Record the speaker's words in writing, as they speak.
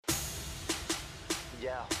Yo,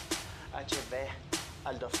 HB,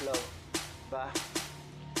 Aldo Flow, va.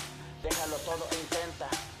 Déjalo todo e intenta.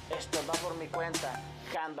 Esto va por mi cuenta.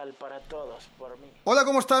 Handball para todos, por mí. Hola,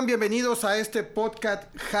 ¿cómo están? Bienvenidos a este podcast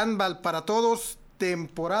Handball para todos,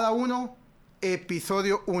 temporada 1,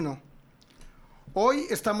 episodio 1. Hoy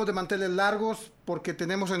estamos de manteles largos porque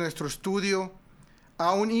tenemos en nuestro estudio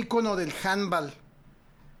a un ícono del handball,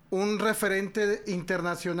 un referente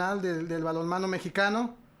internacional del balonmano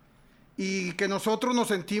mexicano, y que nosotros nos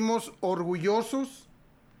sentimos orgullosos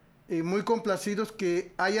y muy complacidos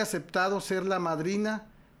que haya aceptado ser la madrina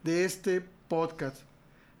de este podcast.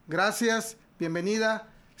 Gracias, bienvenida,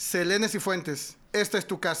 Selene Sifuentes. Esta es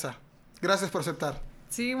tu casa. Gracias por aceptar.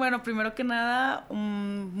 Sí, bueno, primero que nada,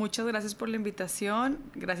 muchas gracias por la invitación.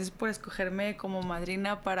 Gracias por escogerme como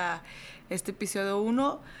madrina para este episodio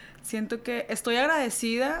 1. Siento que estoy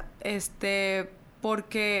agradecida,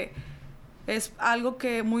 porque es algo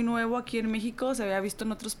que muy nuevo aquí en México. Se había visto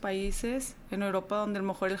en otros países, en Europa, donde a lo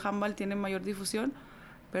mejor el handball tiene mayor difusión,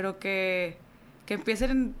 pero que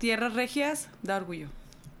empiecen en tierras regias da orgullo.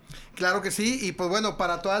 Claro que sí, y pues bueno,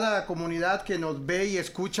 para toda la comunidad que nos ve y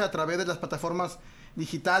escucha a través de las plataformas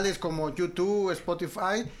digitales como YouTube,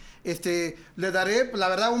 Spotify, le daré, la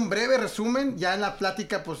verdad, un breve resumen. Ya en la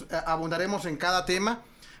plática pues abundaremos en cada tema,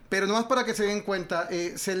 pero nomás para que se den cuenta,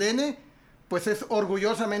 Selene pues es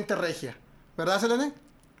orgullosamente regia, ¿verdad, Selene?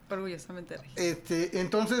 Orgullosamente regia.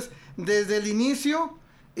 Entonces, desde el inicio,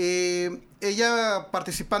 ella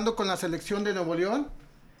participando con la selección de Nuevo León,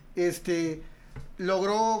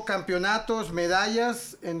 logró campeonatos,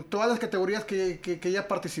 medallas en todas las categorías que ella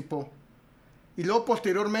participó. Y luego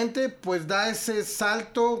posteriormente pues da ese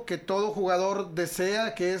salto que todo jugador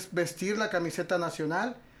desea, que es vestir la camiseta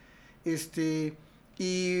nacional,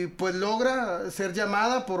 y pues logra ser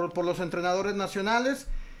llamada por los entrenadores nacionales.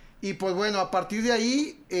 Y pues bueno, a partir de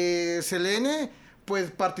ahí Selene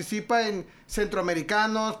pues participa en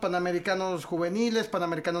centroamericanos, panamericanos juveniles,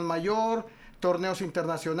 panamericanos mayor, torneos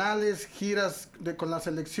internacionales, giras con la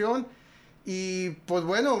selección, y pues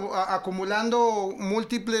bueno, acumulando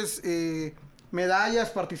múltiples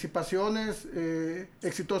medallas, participaciones,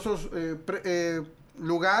 exitosos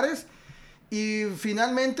lugares, y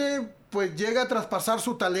finalmente pues llega a traspasar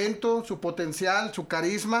su talento, su potencial, su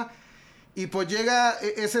carisma, y pues llega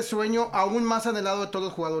ese sueño aún más anhelado de todos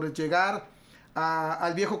los jugadores: llegar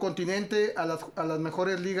al viejo continente, a las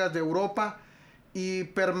mejores ligas de Europa, y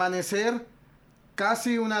permanecer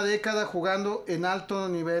casi una década jugando en alto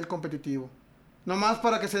nivel competitivo. Nomás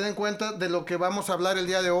para que se den cuenta de lo que vamos a hablar el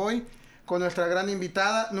día de hoy con nuestra gran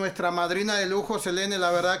invitada, nuestra madrina de lujo, Selene.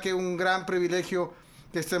 La verdad que un gran privilegio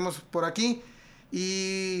que estemos por aquí.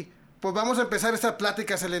 Y pues vamos a empezar esta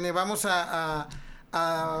plática, Selene. Vamos a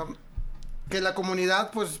que la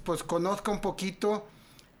comunidad pues conozca un poquito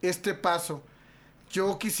este paso.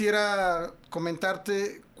 Yo quisiera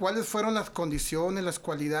comentarte cuáles fueron las condiciones, las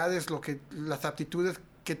cualidades, las aptitudes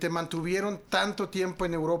que te mantuvieron tanto tiempo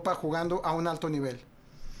en Europa jugando a un alto nivel.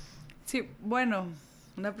 Sí, bueno,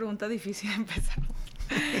 una pregunta difícil de empezar.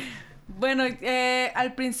 Bueno,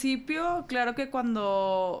 al principio, claro que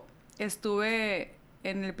cuando estuve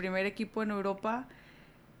en el primer equipo en Europa,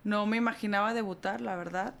 no me imaginaba debutar, la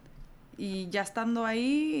verdad. Y ya estando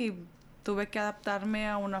ahí, tuve que adaptarme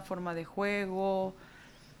a una forma de juego,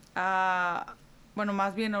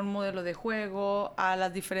 más bien a un modelo de juego, a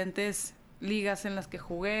las diferentes ligas en las que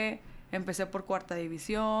jugué. Empecé por cuarta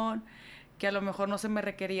división, que a lo mejor no se me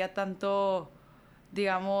requería tanto,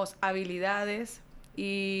 digamos, habilidades,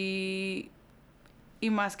 y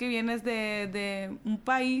más que vienes de un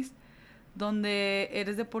país donde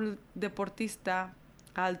eres deportista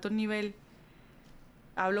a alto nivel.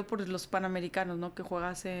 Hablo por los panamericanos, ¿no? Que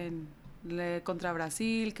juegas contra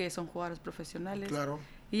Brasil, que son jugadores profesionales. Claro.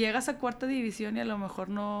 Y llegas a cuarta división y a lo mejor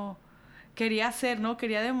no quería hacer, ¿no?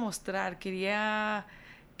 Quería demostrar, quería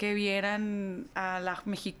que vieran a la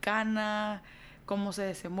mexicana, cómo se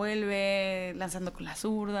desenvuelve, lanzando con la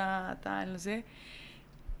zurda, tal, no sé.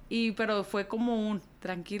 Pero fue como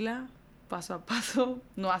tranquila, paso a paso.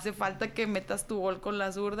 No hace falta que metas tu gol con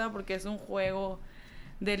la zurda, porque es un juego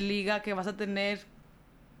de liga que vas a tener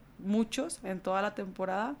muchos en toda la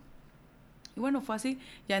temporada. Y bueno, fue así.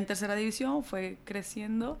 Ya en tercera división fue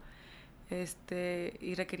creciendo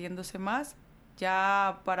y requiriéndose más.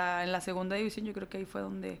 Ya en la segunda división, yo creo que ahí fue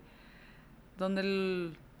donde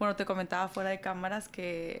te comentaba fuera de cámaras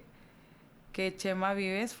que Chema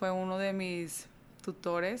Vives fue uno de mis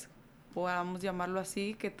tutores, podamos llamarlo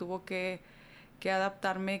así, que tuvo que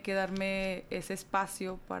adaptarme, que darme ese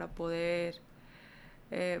espacio para poder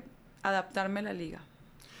adaptarme a la liga.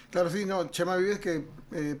 Claro, sí, no, Chema Vives, que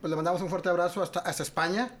pues le mandamos un fuerte abrazo hasta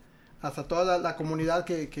España, hasta toda la comunidad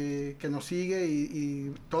que nos sigue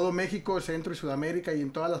y todo México, Centro y Sudamérica y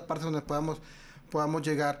en todas las partes donde podamos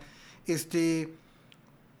llegar.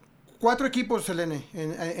 4 equipos, Selene,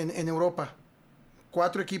 en Europa.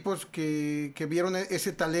 4 equipos que vieron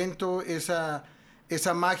ese talento, esa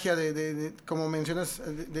magia como mencionas,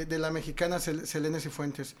 de la mexicana Selene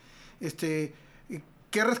Sifuentes.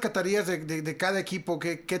 ¿Qué rescatarías de cada equipo?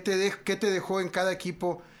 ¿Qué te dejó en cada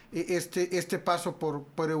equipo este paso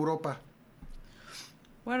por Europa?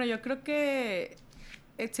 Bueno, yo creo que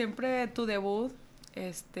siempre tu debut,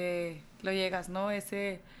 lo llegas, ¿no?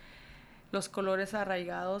 Los colores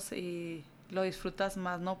arraigados y lo disfrutas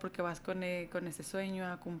más, ¿no? Porque vas con ese sueño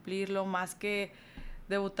a cumplirlo. Más que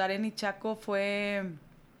debutar en Ichaco fue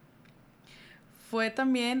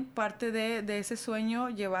también parte de ese sueño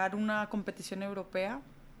llevar una competición europea.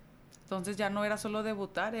 Entonces ya no era solo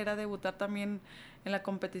debutar, era debutar también en la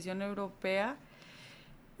competición europea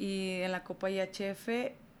y en la Copa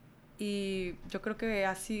IHF. Y yo creo que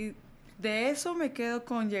así, de eso me quedo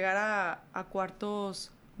con llegar a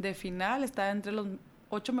cuartos de final, estar entre los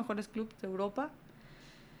 8 mejores clubes de Europa,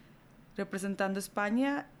 representando a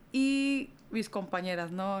España y mis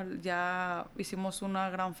compañeras, ¿no? Ya hicimos una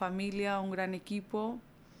gran familia, un gran equipo,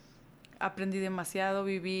 aprendí demasiado,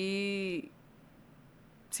 viví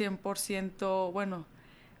 100%, bueno,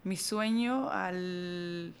 mi sueño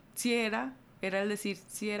sí era el decir,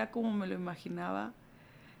 sí era como me lo imaginaba,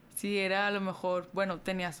 sí era a lo mejor, bueno,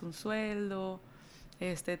 tenías un sueldo,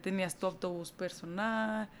 tenías tu autobús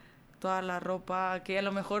personal, toda la ropa, que a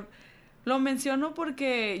lo mejor lo menciono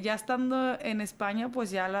porque ya estando en España, pues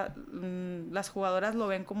ya las jugadoras lo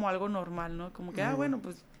ven como algo normal, ¿no? Como que, bueno,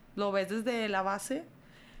 pues lo ves desde la base,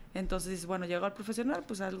 entonces, bueno, llego al profesional,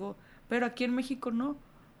 pues algo, pero aquí en México no,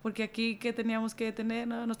 porque aquí que teníamos que tener,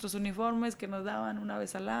 ¿no? Nuestros uniformes que nos daban una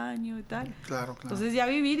vez al año y tal. Claro. Entonces ya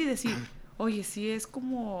vivir y decir, oye, sí es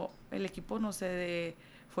como el equipo, no sé, de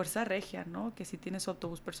Fuerza Regia, ¿no? Que sí tiene su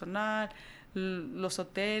autobús personal, los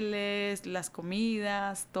hoteles, las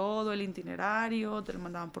comidas, todo el itinerario, te lo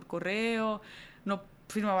mandaban por correo, no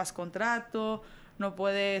firmabas contrato, no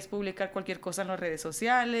puedes publicar cualquier cosa en las redes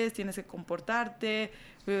sociales, tienes que comportarte,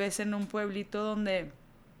 vives en un pueblito donde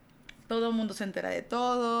todo el mundo se entera de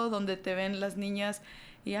todo, donde te ven las niñas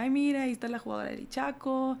y, ay, mira, ahí está la jugadora de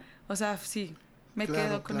Ichaco. O sea, sí, me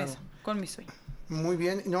quedo con eso, con mi sueño. Muy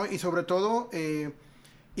bien, ¿no? Y sobre todo,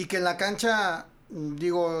 y que en la cancha,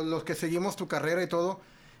 digo, los que seguimos tu carrera y todo,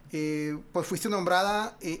 pues fuiste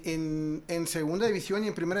nombrada en segunda división y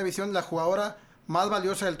en primera división la jugadora más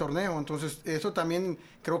valiosa del torneo. Entonces, eso también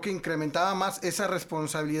creo que incrementaba más esa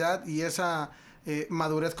responsabilidad y esa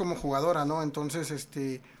madurez como jugadora, ¿no? Entonces,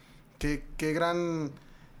 qué gran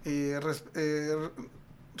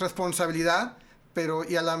responsabilidad, pero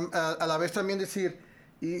y a la vez también decir,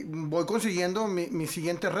 y voy consiguiendo mi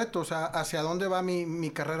siguiente reto, o sea, hacia dónde va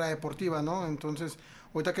mi carrera deportiva, ¿no? Entonces,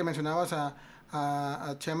 ahorita que mencionabas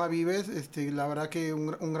a Chema Vives, la verdad que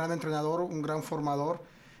un gran entrenador, un gran formador,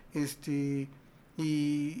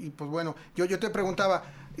 y pues bueno, yo te preguntaba,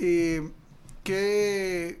 ¿qué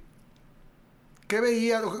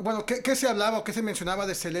veía, bueno, qué se hablaba o qué se mencionaba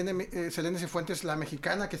de Selene Sifuentes, la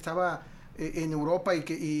mexicana que estaba en Europa y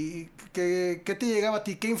qué te llegaba a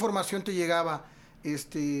ti, qué información te llegaba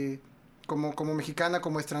como mexicana,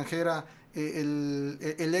 como extranjera,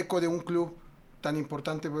 el eco de un club tan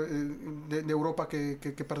importante de Europa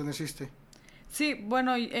que perteneciste? Sí,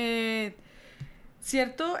 bueno,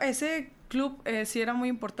 cierto, ese club sí era muy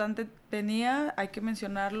importante, tenía, hay que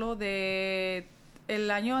mencionarlo,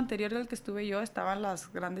 el año anterior al que estuve yo estaban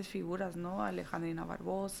las grandes figuras, ¿no? Alejandrina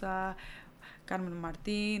Barbosa, Carmen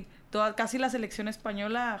Martín, casi la selección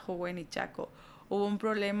española jugó en Ichaco.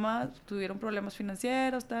 Tuvieron problemas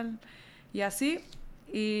financieros, tal, y así.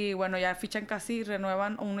 Y bueno, ya fichan casi,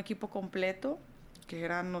 renuevan un equipo completo, que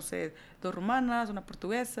eran, no sé, 2 rumanas, una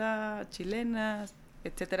portuguesa, chilenas,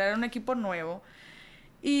 etcétera. Era un equipo nuevo.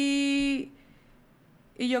 Y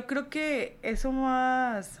yo creo que eso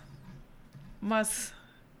más...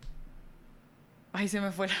 Ay, se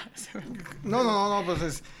me fue No,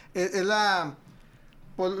 pues es la...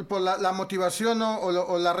 Por la motivación, ¿no?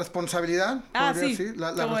 o la responsabilidad. Sí, decir,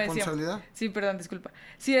 la responsabilidad. Decía. Sí, perdón, disculpa.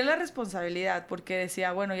 Sí, es la responsabilidad, porque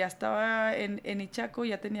decía, bueno, ya estaba en Ichaco,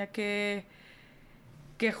 ya tenía que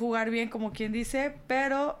jugar bien, como quien dice,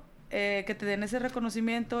 pero que te den ese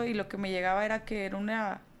reconocimiento, y lo que me llegaba era que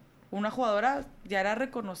era una jugadora, ya era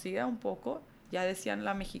reconocida un poco, ya decían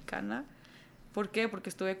la mexicana. ¿Por qué? Porque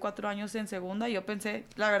estuve 4 años en segunda y yo pensé,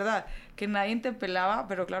 la verdad, que nadie te pelaba,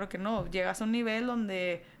 pero claro que no. Llegas a un nivel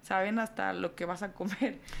donde saben hasta lo que vas a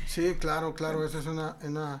comer. Sí, claro, eso es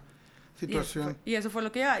situación. Y eso fue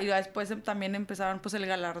lo que ya. Y después también empezaron pues el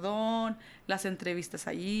galardón, las entrevistas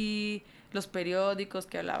allí, los periódicos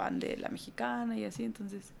que hablaban de la mexicana y así,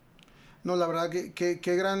 entonces... No, la verdad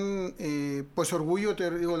que gran pues orgullo,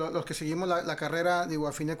 te digo, los que seguimos la carrera, digo,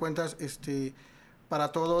 a fin de cuentas,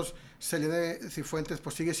 para todos, Selene Sifuentes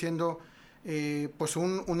pues sigue siendo pues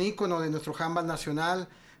un ícono de nuestro handball nacional,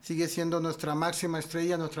 sigue siendo nuestra máxima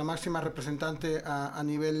estrella, nuestra máxima representante a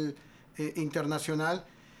nivel internacional,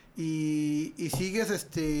 y sigues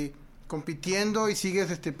compitiendo y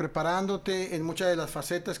sigues preparándote en muchas de las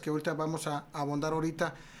facetas que ahorita vamos a abundar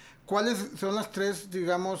ahorita. ¿Cuáles son las tres,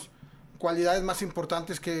 digamos, cualidades más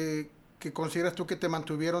importantes que consideras tú que te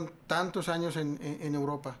mantuvieron tantos años en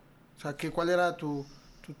Europa? O sea, ¿cuál era tu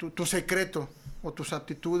secreto o tus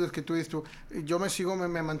aptitudes que tú dices tú, yo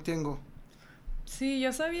me mantengo? Sí,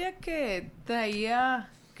 yo sabía que traía,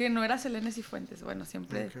 que no era Selene Sifuentes. Bueno,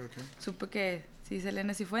 siempre Okay. supe que sí,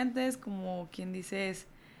 Selene Sifuentes, como quien dice,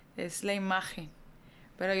 es la imagen.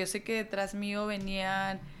 Pero yo sé que detrás mío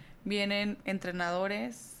vienen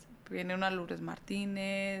entrenadores, viene una Lourdes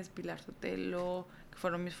Martínez, Pilar Sotelo, que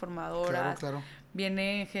fueron mis formadoras. Claro.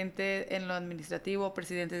 Viene gente en lo administrativo,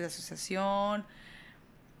 presidentes de asociación.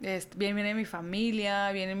 Viene mi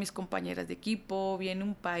familia, vienen mis compañeras de equipo, viene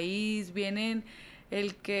un país, vienen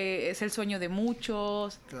el que es el sueño de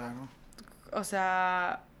muchos. Claro. O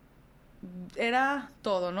sea, era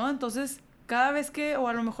todo, ¿no? Entonces, cada vez que, o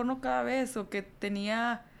a lo mejor no cada vez, o que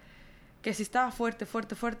tenía... que sí estaba fuerte,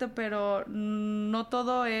 pero no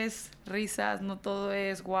todo es risas, no todo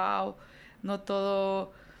es wow, no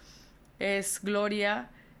todo es gloria.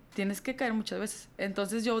 Tienes que caer muchas veces.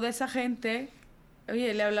 Entonces yo de esa gente,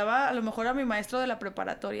 oye, le hablaba a lo mejor a mi maestro de la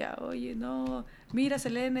preparatoria, oye, no, mira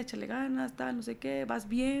Selene, échale ganas, tal, no sé qué, vas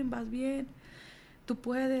bien, tú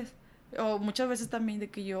puedes. O muchas veces también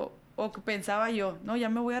de que yo, o que pensaba yo, no, ya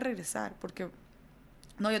me voy a regresar, porque,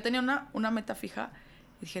 no, yo tenía una meta fija.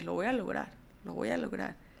 Y dije, lo voy a lograr.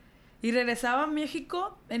 Y regresaba a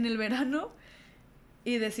México en el verano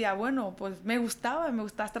y decía, bueno, pues me gustaba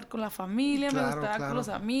estar con la familia, me gustaba con los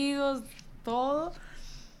amigos, todo.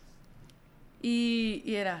 Y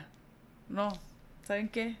era, no, ¿saben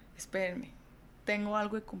qué? Espérenme, tengo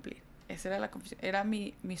algo que cumplir. Esa era la confusión, era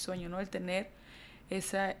mi sueño, ¿no? El tener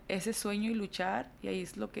ese sueño y luchar. Y ahí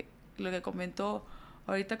es lo que comento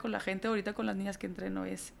ahorita con la gente, ahorita con las niñas que entreno,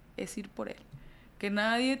 es ir por él. Que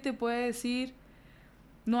nadie te puede decir,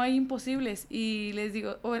 no hay imposibles. Y les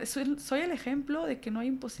digo, soy el ejemplo de que no hay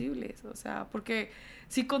imposibles. O sea, porque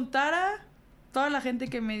si contara toda la gente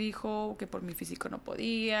que me dijo que por mi físico no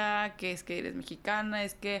podía, que es que eres mexicana,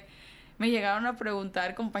 es que me llegaron a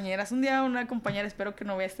preguntar compañeras. Un día una compañera, espero que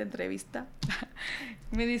no vea esta entrevista,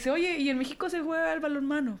 me dice, oye, ¿y en México se juega el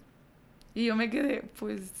balonmano? Y yo me quedé,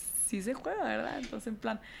 pues sí se juega, ¿verdad? Entonces, en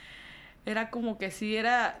plan... era como que sí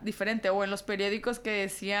era diferente. O en los periódicos que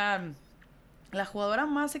decían la jugadora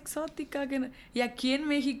más exótica. Y aquí en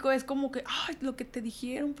México es como que, ay, lo que te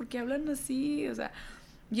dijeron, porque hablan así. O sea,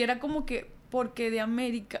 y era como que porque de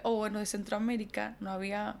América, o bueno, de Centroamérica, no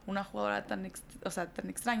había una jugadora tan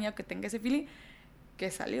extraña que tenga ese feeling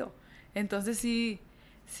que salió. Entonces sí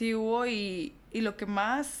hubo. Y lo que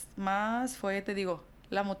más fue, te digo,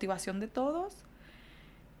 la motivación de todos.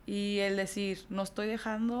 Y el decir, no estoy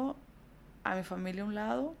dejando a mi familia a un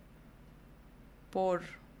lado por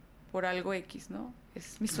algo X, ¿no?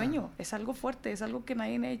 Es mi sueño, es algo fuerte, es algo que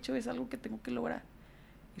nadie ha hecho, es algo que tengo que lograr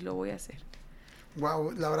y lo voy a hacer.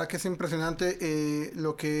 Wow, la verdad que es impresionante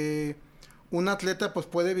lo que un atleta pues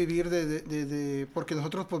puede vivir porque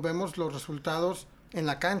nosotros pues vemos los resultados en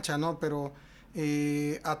la cancha, ¿no? Pero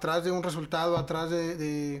atrás de un resultado, atrás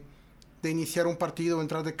de iniciar un partido,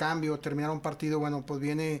 entrar de cambio, terminar un partido, bueno, pues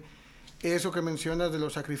viene eso que mencionas de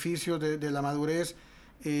los sacrificios, de la madurez.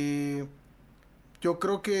 Yo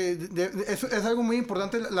creo que eso es algo muy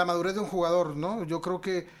importante, la madurez de un jugador, ¿no? Yo creo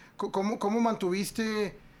que cómo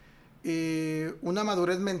mantuviste una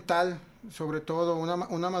madurez mental, sobre todo,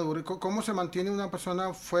 una madurez, cómo se mantiene una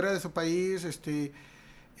persona fuera de su país,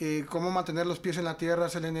 cómo mantener los pies en la tierra,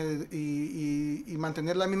 Selene, y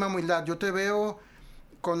mantener la misma humildad. Yo te veo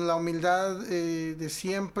con la humildad de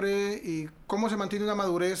siempre, y cómo se mantiene una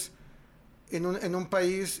madurez en un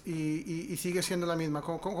país y sigue siendo la misma.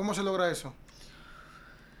 ¿Cómo se logra eso?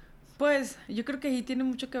 Pues yo creo que ahí tiene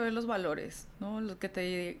mucho que ver los valores, ¿no? Los que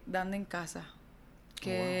te dan en casa.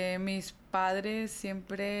 Que mis padres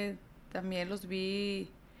siempre, también los vi,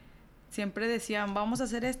 siempre decían, vamos a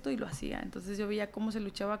hacer esto, y lo hacían. Entonces yo veía cómo se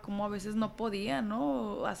luchaba, cómo a veces no podía,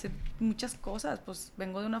 ¿no? Hacer muchas cosas. Pues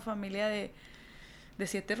vengo de una familia de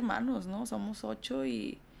 7 hermanos, ¿no? Somos 8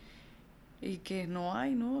 y que no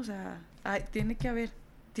hay, ¿no? O sea, tiene que haber.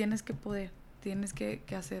 tienes que poder, tienes que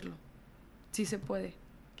hacerlo. Sí se puede,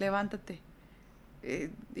 levántate.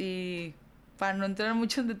 Y para no entrar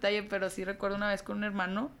mucho en detalle, pero sí recuerdo una vez con un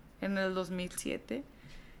hermano en el 2007,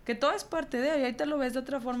 que todo es parte de, y ahorita lo ves de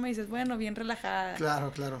otra forma y dices, bueno, bien relajada.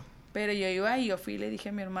 Claro, claro. Pero yo iba y yo fui y le dije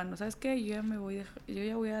a mi hermano, ¿sabes qué? Yo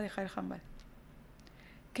ya voy a dejar el handball.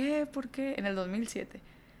 ¿Qué? ¿Por qué? En el 2007.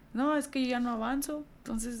 No, es que yo ya no avanzo.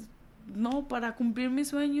 Entonces, no, para cumplir mi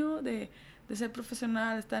sueño de ser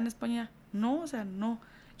profesional, estar en España, no, o sea, no.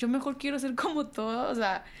 Yo mejor quiero ser como todo, o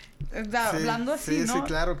sea, hablando así, ¿no? Sí,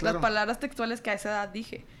 claro. Las palabras textuales que a esa edad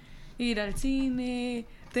dije. Ir al cine,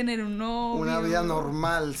 tener un novio. Una vida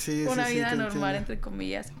normal, sí. Una vida normal, entiendo. entre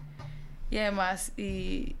comillas. Y además,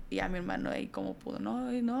 y a mi hermano ahí como pudo,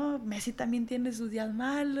 no, y no, Messi también tiene sus días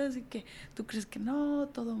malos, y que tú crees que no,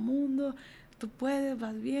 todo mundo, tú puedes,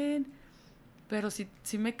 vas bien. Pero sí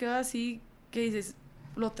me quedo así, que dices,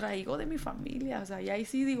 lo traigo de mi familia, o sea, y ahí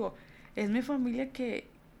sí digo, es mi familia que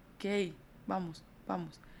hey, vamos.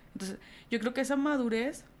 Entonces, yo creo que esa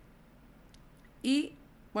madurez, y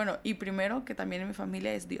bueno, y primero, que también en mi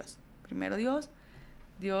familia es Dios. Primero Dios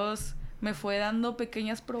me fue dando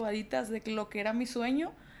pequeñas probaditas de lo que era mi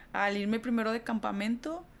sueño. Al irme primero de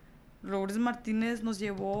campamento, Lourdes Martínez nos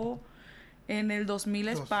llevó en el 2000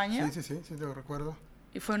 a España. Sí, lo recuerdo.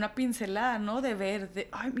 Y fue una pincelada, ¿no? De ver,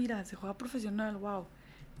 ay, mira, se juega profesional, wow.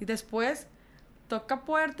 Y después, toca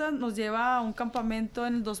puertas, nos lleva a un campamento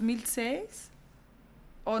en el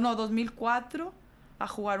 2004, a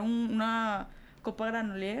jugar una Copa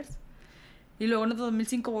Granollers. Y luego en el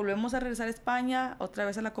 2005 volvemos a regresar a España, otra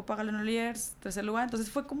vez a la Copa Granollers, tercer lugar.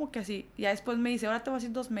 Entonces fue como que así. Y ya después me dice, ahora te vas a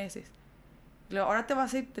ir 2 meses. Y luego, ahora te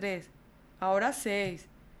vas a ir 3. Ahora 6.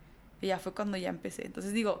 Y ya fue cuando ya empecé.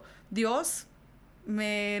 Entonces digo, Dios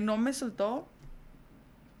no me soltó.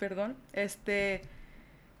 Perdón.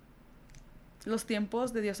 Los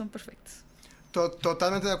tiempos de Dios son perfectos.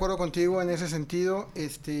 Totalmente de acuerdo contigo en ese sentido.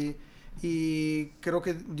 Y creo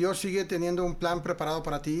que Dios sigue teniendo un plan preparado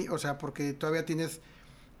para ti, o sea, porque todavía tienes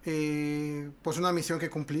pues una misión que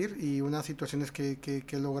cumplir y unas situaciones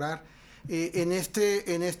que lograr. En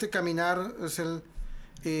este caminar es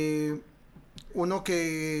uno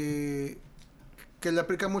que le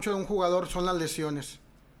aplica mucho a un jugador son las lesiones.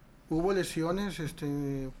 ¿Hubo lesiones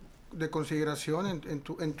de consideración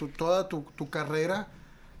en toda tu carrera?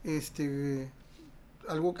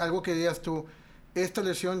 Algo que digas tú, esta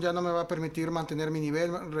lesión ya no me va a permitir mantener mi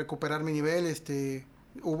nivel, recuperar mi nivel.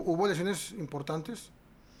 ¿Hubo lesiones importantes?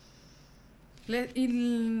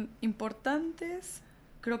 Importantes,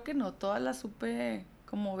 creo que no, todas las supe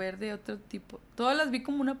como ver de otro tipo. Todas las vi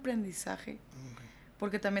como un aprendizaje. Okay.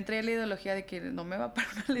 Porque también traía la ideología de que no me va a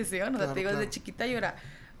parar una lesión. O sea, te digo, desde chiquita yo era,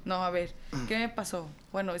 no, a ver, ¿qué me pasó?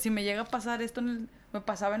 Bueno, si me llega a pasar esto, me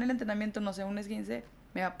pasaba en el entrenamiento, no sé, un esguince,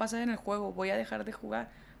 me va a pasar en el juego, voy a dejar de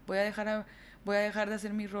jugar, voy a dejar de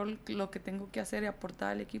hacer mi rol, lo que tengo que hacer y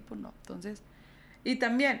aportar al equipo, no. Entonces, y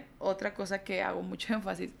también, otra cosa que hago mucho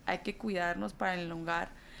énfasis, hay que cuidarnos para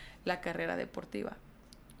elongar la carrera deportiva.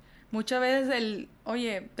 Muchas veces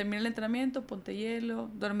oye, termina el entrenamiento, ponte hielo,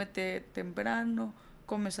 duérmete temprano,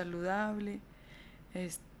 come saludable,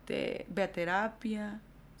 ve a terapia.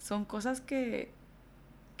 Son cosas que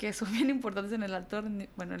son bien importantes en el alto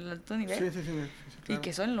nivel. Sí, claro. Y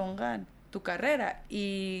que eso elongan tu carrera.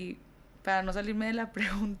 Y para no salirme de la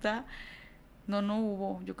pregunta, no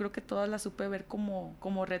hubo. Yo creo que todas las supe ver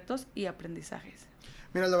como retos y aprendizajes.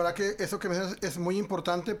 Mira, la verdad que eso que me dices es muy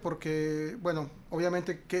importante porque, bueno,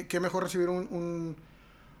 obviamente, qué mejor recibir un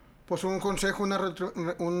consejo,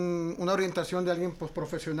 una orientación de alguien pues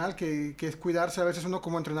profesional que es cuidarse. A veces uno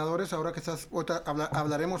como entrenadores, ahora que estás,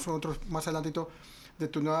 hablaremos nosotros más adelantito de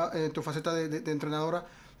tu faceta de entrenadora,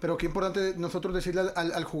 pero qué importante nosotros decirle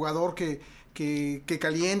al jugador que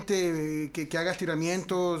caliente, que haga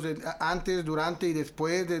estiramientos antes, durante y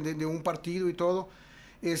después de un partido y todo.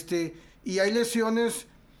 Y hay lesiones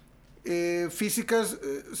físicas,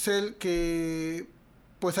 que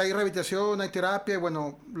pues hay rehabilitación, hay terapia, y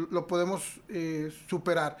bueno, lo podemos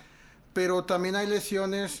superar. Pero también hay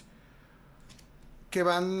lesiones que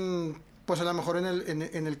van, pues a lo mejor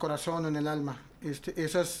en el corazón, en el alma.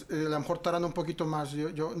 Esas a lo mejor tardan un poquito más.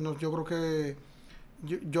 Yo creo que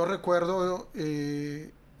yo recuerdo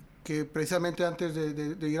que precisamente antes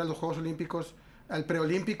de ir a los Juegos Olímpicos, al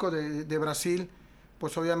preolímpico de Brasil,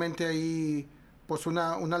 pues obviamente ahí pues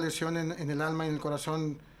una lesión en el alma y en el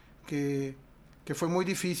corazón que fue muy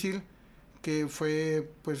difícil, que fue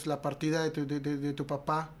pues la partida de tu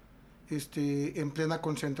papá en plena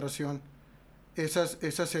concentración.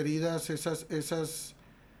 Esas heridas, esas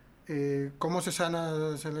 ¿cómo se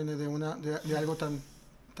sana, Selene, de algo tan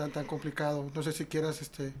tan complicado. No sé si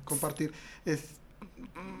quieras compartir.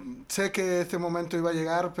 Sé que este momento iba a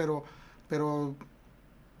llegar, pero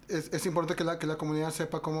es importante que la comunidad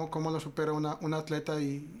sepa cómo lo supera una atleta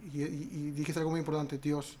y dijiste algo muy importante,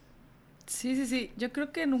 Dios. Sí. Yo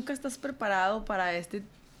creo que nunca estás preparado para este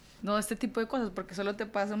tipo de cosas, porque solo te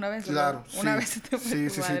pasa una vez. Claro, una vez te fue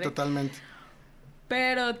tu madre. Sí, totalmente.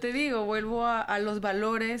 Pero te digo, vuelvo a los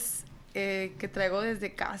valores que traigo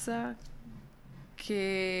desde casa,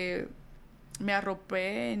 que me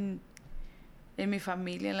arropé en mi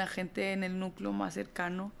familia, en la gente, en el núcleo más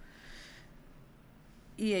cercano.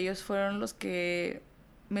 Y ellos fueron los que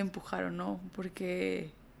me empujaron, ¿no?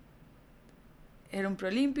 Porque era un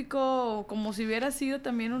preolímpico, como si hubiera sido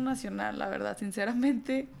también un nacional, la verdad,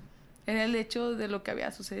 sinceramente, era el hecho de lo que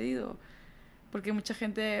había sucedido. Porque mucha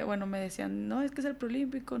gente, bueno, me decían, no, es que es el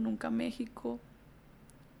preolímpico, nunca México.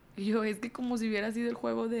 Y yo, es que como si hubiera sido el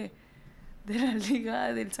juego de la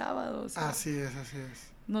liga del sábado. O sea, así es.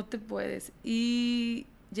 No te puedes. Y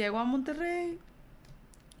llego a Monterrey,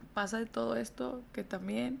 pasa de todo esto, que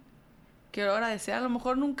también quiero agradecer. A lo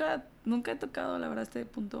mejor nunca he tocado, la verdad, este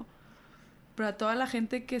punto. Pero a toda la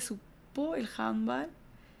gente que supo el handball,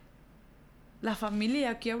 la familia, y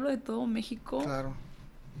aquí hablo de todo México, claro,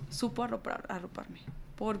 supo arroparme.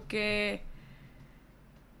 Porque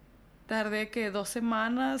tardé que 2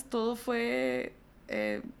 semanas, todo fue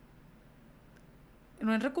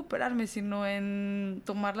no en recuperarme, sino en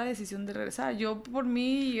tomar la decisión de regresar. Yo por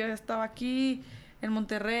mí, yo estaba aquí en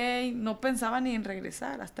Monterrey, no pensaba ni en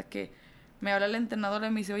regresar, hasta que me habla el entrenador y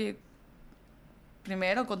me dice, oye,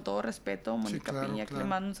 primero, con todo respeto, Mónica Piña, que le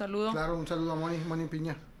mando un saludo. Claro, un saludo a Moni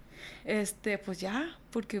Piña. Pues ya,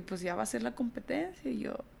 porque pues ya va a ser la competencia, y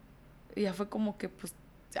ya fue como que pues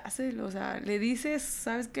ya o sea, le dices,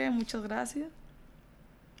 ¿sabes qué? Muchas gracias.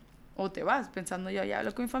 O te vas, pensando yo, ya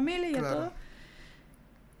hablo con mi familia y ya todo.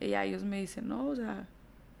 Y ya ellos me dicen, no, o sea,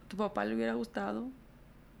 tu papá le hubiera gustado,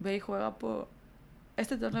 ve y juega por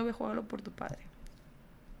este torneo, ve y juégalo por tu padre.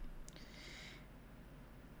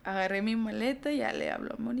 Agarré mi maleta y ya le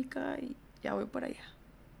hablo a Mónica y ya voy para allá.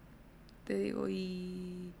 Te digo,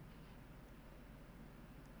 y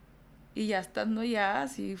ya estando allá,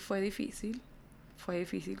 sí fue difícil,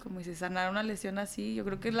 como dices, sanar una lesión así. Yo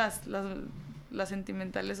creo que las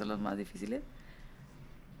sentimentales son las más difíciles,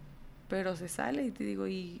 pero se sale. Y te digo,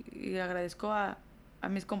 y agradezco a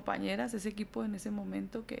mis compañeras, ese equipo en ese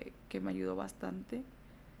momento que me ayudó bastante,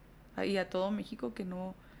 y a todo México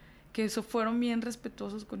que eso fueron bien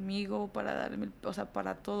respetuosos conmigo para darme, o sea,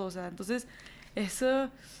 para todo. O sea, entonces eso,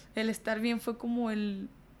 el estar bien fue como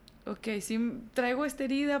ok, sí traigo esta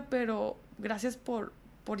herida, pero gracias por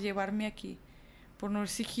llevarme aquí, por no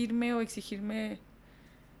exigirme o exigirme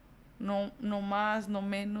no más, no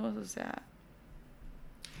menos, o sea.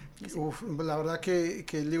 La verdad que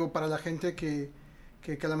digo, para la gente que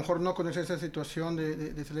a lo mejor no conoce esa situación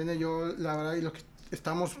de Selene, yo la verdad, y los que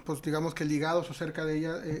estamos, pues digamos que ligados o cerca de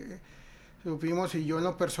ella, supimos, y yo en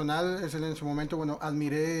lo personal, en su momento, bueno,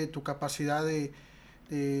 admiré tu capacidad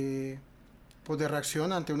de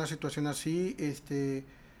reacción ante una situación así.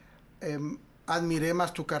 Admiré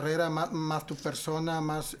más tu carrera, más tu persona,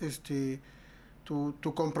 más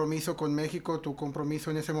tu compromiso con México, tu compromiso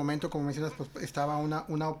en ese momento, como mencionas, pues estaba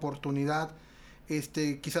una oportunidad,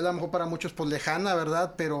 quizá a lo mejor para muchos pues lejana,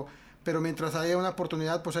 ¿verdad? Pero mientras haya una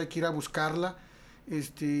oportunidad, pues hay que ir a buscarla.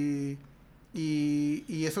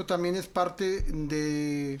 Y eso también es parte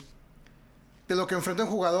de lo que enfrenta un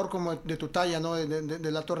jugador como de tu talla, ¿no?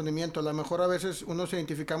 Del alto rendimiento. A lo mejor a veces unos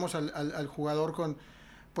identificamos al jugador con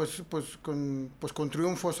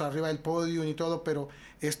triunfos arriba del podio y todo, pero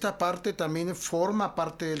esta parte también forma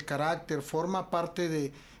parte del carácter, forma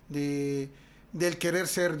parte del querer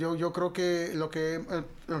ser. Yo creo que lo que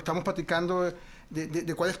estamos platicando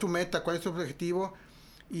de cuál es tu meta, cuál es tu objetivo.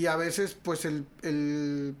 Y a veces, pues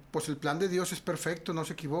el plan de Dios es perfecto, no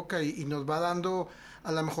se equivoca, y nos va dando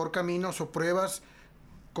a lo mejor caminos o pruebas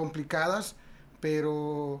complicadas,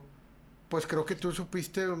 pero pues creo que tú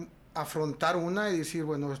supiste afrontar una y decir,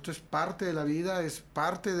 bueno, esto es parte de la vida, es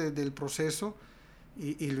parte del proceso,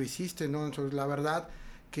 y lo hiciste, ¿no? Entonces, la verdad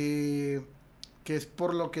que es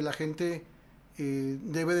por lo que la gente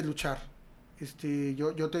debe de luchar.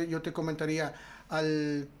 Yo te comentaría,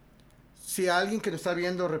 si alguien que lo está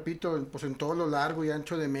viendo, repito, pues en todo lo largo y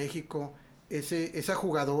ancho de México, esa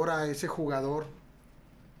jugadora, ese jugador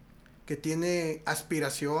que tiene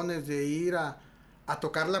aspiraciones de ir a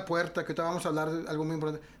tocar la puerta, que ahorita vamos a hablar de algo muy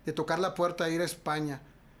importante, de tocar la puerta e ir a España,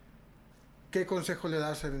 ¿qué consejo le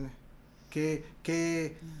das, Selene? ¿Qué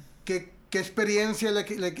experiencia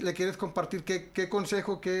le quieres compartir? ¿Qué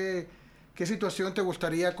consejo, qué situación te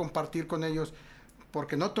gustaría compartir con ellos?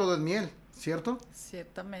 porque no todo es miel, ¿cierto?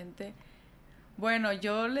 Ciertamente. Bueno,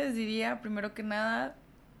 yo les diría, primero que nada,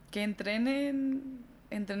 que entrenen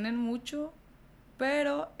mucho,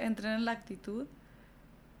 pero entrenen la actitud,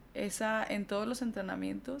 esa en todos los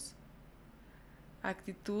entrenamientos,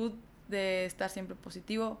 actitud de estar siempre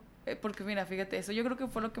positivo, porque mira, fíjate, eso yo creo que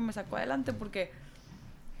fue lo que me sacó adelante, porque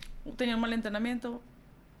tenía un mal entrenamiento,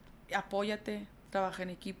 apóyate, trabajo en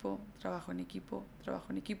equipo,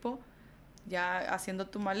 ya haciendo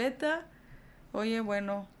tu maleta, oye,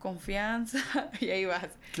 bueno, confianza, y ahí vas.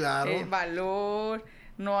 Claro. Valor,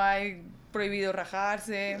 no hay prohibido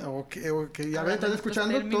rajarse. Ok. Ya ven, están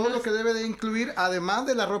escuchando todo lo que debe de incluir, además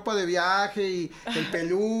de la ropa de viaje y el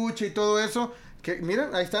peluche y todo eso. Que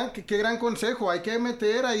miren, ahí está, qué gran consejo. Hay que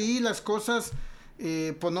meter ahí las cosas,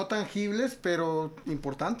 pues no tangibles, pero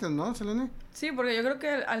importantes, ¿no, Selene? Sí, porque yo creo que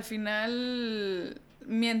al final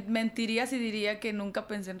mentiría si diría que nunca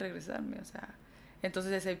pensé en regresarme, o sea,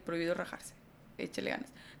 entonces es prohibido rajarse, échale ganas.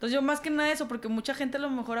 Entonces yo más que nada eso, porque mucha gente a lo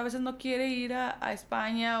mejor a veces no quiere ir a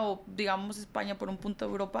España o digamos España por un punto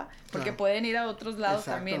de Europa, porque claro, pueden ir a otros lados.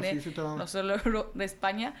 Exacto, también, sí, no solo de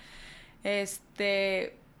España,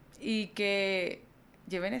 y que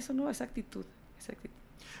lleven eso, ¿no? Esa actitud.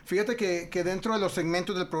 Fíjate que dentro de los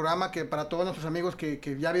segmentos del programa, que para todos nuestros amigos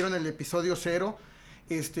que ya vieron el episodio 0,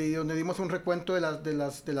 donde dimos un recuento de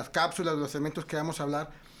las cápsulas, de los segmentos que vamos a hablar,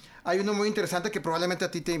 hay uno muy interesante que probablemente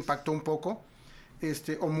a ti te impactó un poco,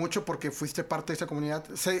 o mucho porque fuiste parte de esa comunidad,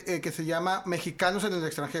 que se llama Mexicanos en el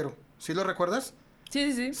extranjero. ¿Sí lo recuerdas?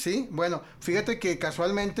 Sí. Sí, bueno, fíjate que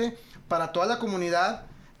casualmente para toda la comunidad,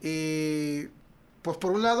 pues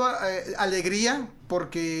por un lado, alegría,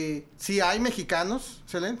 porque sí hay mexicanos,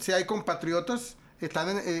 Selene, sí hay compatriotas, están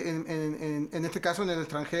en este caso en el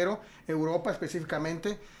extranjero, Europa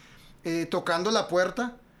específicamente, tocando la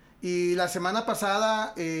puerta. Y la semana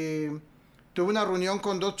pasada tuve una reunión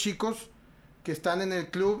con 2 chicos que están en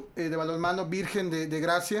el club de balonmano Virgen de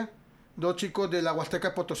Gracia, 2 chicos de la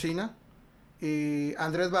Huasteca Potosina,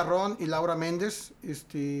 Andrés Barrón y Laura Méndez,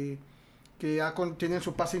 que ya tienen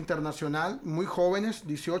su pase internacional, muy jóvenes,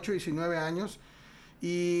 18, 19 años,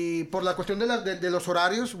 y por la cuestión de los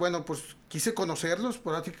horarios, bueno, pues quise conocerlos,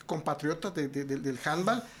 por así que compatriotas del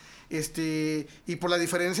handball, y por la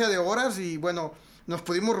diferencia de horas, y bueno, nos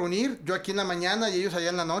pudimos reunir, yo aquí en la mañana y ellos allá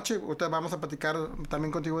en la noche, ahorita vamos a platicar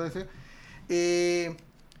también contigo de ese,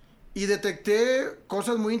 y detecté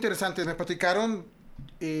cosas muy interesantes, me platicaron,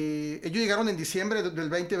 ellos llegaron en diciembre del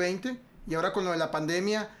 2020, y ahora con lo de la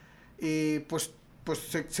pandemia, pues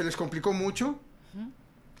se les complicó mucho,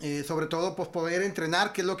 sobre todo pues poder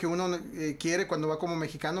entrenar, que es lo que uno quiere cuando va como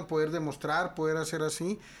mexicano, poder demostrar, poder hacer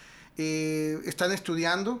así. Están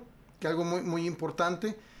estudiando, que es algo muy, muy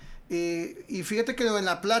importante, y fíjate que en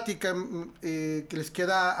la plática, que les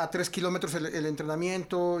queda a 3 kilómetros el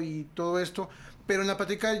entrenamiento y todo esto, pero en la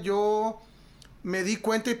plática yo me di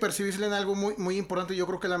cuenta y percibí en algo muy, muy importante. Yo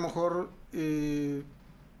creo que a lo mejor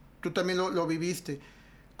tú también lo viviste.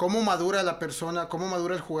 Cómo madura la persona, cómo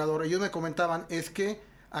madura el jugador. Ellos me comentaban, es que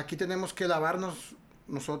aquí tenemos que lavarnos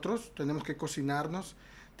nosotros, tenemos que cocinarnos,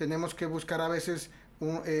 tenemos que buscar a veces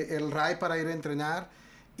el RAI para ir a entrenar,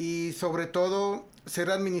 y sobre todo ser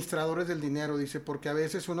administradores del dinero, dice, porque a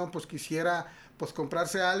veces uno pues quisiera pues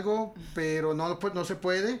comprarse algo, pero no se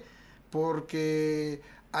puede, porque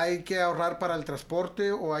hay que ahorrar para el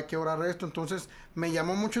transporte o hay que ahorrar esto. Entonces me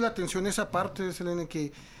llamó mucho la atención esa parte, Selene,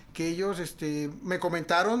 que ellos me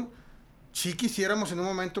comentaron, si quisiéramos en un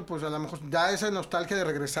momento, pues a lo mejor da esa nostalgia de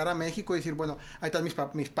regresar a México y decir, bueno, ahí están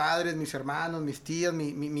mis padres, mis hermanos, mis tías,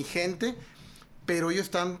 mi gente, pero ellos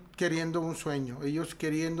están queriendo un sueño,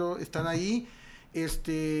 están ahí,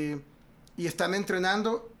 y están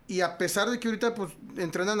entrenando, y a pesar de que ahorita pues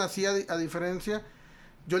entrenan así a diferencia,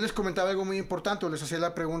 yo les comentaba algo muy importante, o les hacía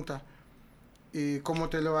la pregunta, como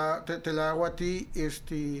te la hago a ti,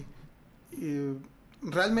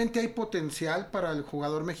 ¿realmente hay potencial para el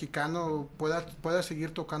jugador mexicano pueda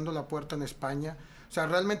seguir tocando la puerta en España? O sea,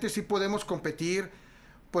 ¿realmente sí podemos competir,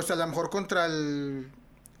 pues a lo mejor contra el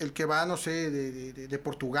que va, no sé, de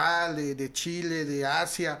Portugal, de Chile, de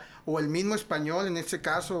Asia, o el mismo español en este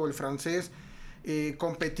caso, o el francés,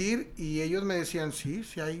 competir? Y ellos me decían, sí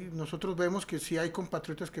hay, nosotros vemos que sí hay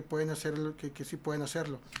compatriotas que pueden hacerlo, que sí pueden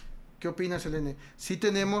hacerlo. ¿Qué opinas, Selene? ¿Sí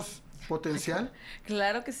tenemos potencial?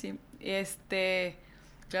 Claro que sí.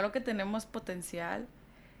 Claro que tenemos potencial.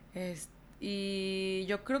 Y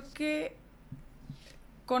yo creo que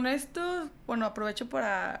con esto, bueno, aprovecho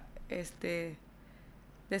para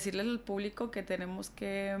decirle al público que tenemos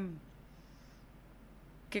que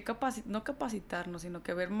no capacitarnos, sino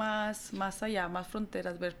que ver más allá, más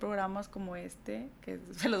fronteras, ver programas como este, que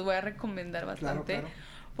se los voy a recomendar bastante, Claro.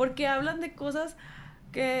 porque hablan de cosas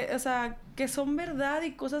que, o sea, que son verdad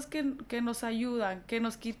y cosas que nos ayudan, que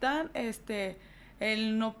nos quitan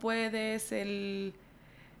el no puedes,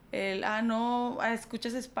 no,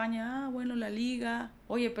 escuchas España, bueno, la liga,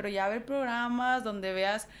 oye, pero ya ver programas donde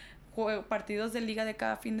veas partidos de liga de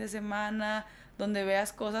cada fin de semana, donde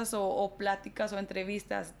veas cosas o pláticas o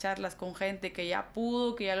entrevistas, charlas con gente que ya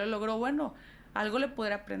pudo, que ya lo logró, bueno, algo le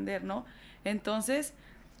podrá aprender, ¿no? Entonces,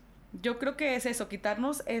 yo creo que es eso,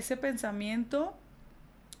 quitarnos ese pensamiento.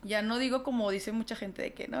 Ya no digo como dice mucha gente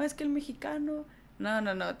de que no, es que el mexicano,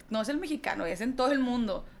 no es el mexicano, es en todo el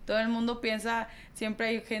mundo. Todo el mundo piensa, siempre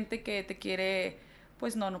hay gente que te quiere,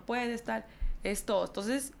 pues no puedes, tal, es todo.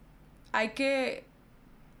 Entonces, hay que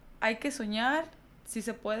soñar, si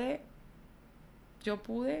se puede, yo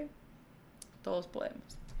pude, todos podemos.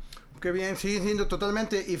 Qué bien, sí,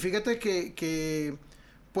 totalmente. Y fíjate que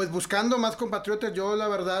pues buscando más compatriotas, yo la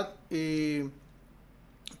verdad,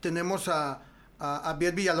 tenemos a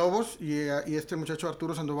Biel Villalobos y este muchacho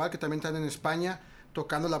Arturo Sandoval, que también están en España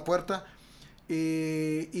tocando la puerta.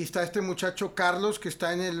 Y está este muchacho Carlos, que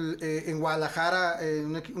está en Guadalajara,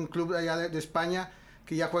 un club allá de España,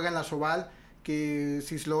 que ya juega en la Soval, que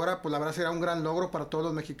si se logra, pues la verdad será un gran logro para todos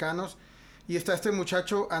los mexicanos. Y está este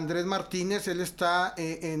muchacho Andrés Martínez, él está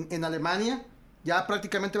en Alemania, ya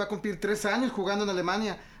prácticamente va a cumplir 3 años jugando en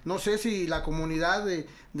Alemania. No sé si la comunidad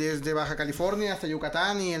desde Baja California hasta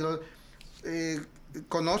Yucatán y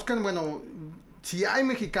conozcan, bueno, si hay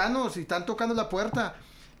mexicanos y están tocando la puerta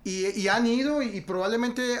y han ido y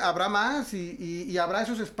probablemente habrá más y habrá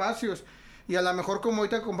esos espacios. Y a lo mejor, como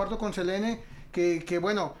ahorita comparto con Selene, que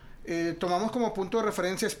bueno, tomamos como punto de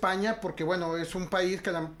referencia España porque bueno, es un país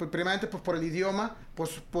que primeramente pues por el idioma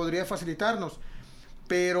pues podría facilitarnos,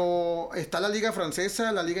 pero está la liga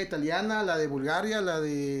francesa, la liga italiana, la de Bulgaria, la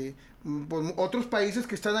de pues, otros países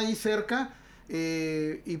que están ahí cerca,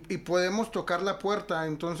 y podemos tocar la puerta.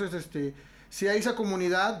 Entonces si hay esa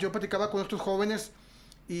comunidad, yo platicaba con estos jóvenes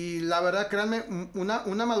y la verdad, créanme,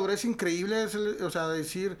 una madurez increíble, o sea,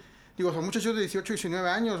 decir, digo, son muchachos de 18, 19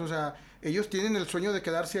 años, o sea, ellos tienen el sueño de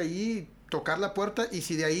quedarse ahí, tocar la puerta, y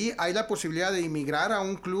si de ahí hay la posibilidad de emigrar a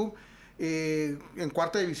un club en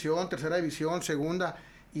 4ª división, 3ª división, 2ª,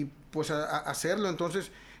 y pues a hacerlo.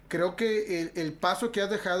 Entonces, creo que el paso que has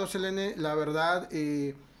dejado, Selene, la verdad,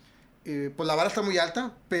 pues la vara está muy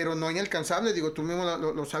alta, pero no inalcanzable, digo, tú mismo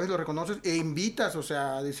lo sabes, lo reconoces, e invitas, o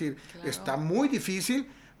sea, a decir, claro, está muy difícil,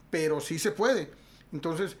 pero sí se puede.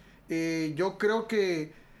 Entonces, yo creo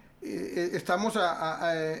que estamos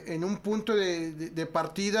en un punto de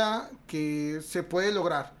partida que se puede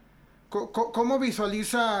lograr. ¿Cómo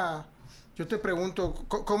visualiza, yo te pregunto,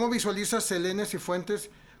 cómo visualiza Selene Sifuentes?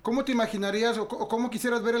 ¿Cómo te imaginarías o cómo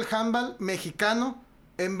quisieras ver el handball mexicano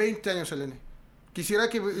en 20 años, Selene? Quisiera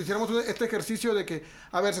que hiciéramos este ejercicio de que,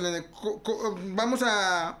 a ver, Selene, vamos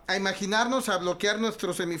a imaginarnos, a bloquear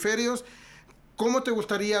nuestros hemisferios. ¿Cómo te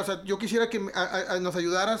gustaría? O sea, yo quisiera que nos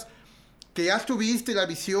ayudaras, que ya estuviste la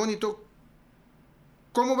visión y todo.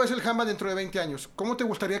 ¿Cómo ves el handball dentro de 20 años? ¿Cómo te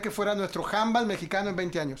gustaría que fuera nuestro handball mexicano en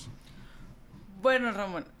 20 años? Bueno,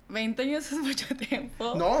 Ramón, 20 años es mucho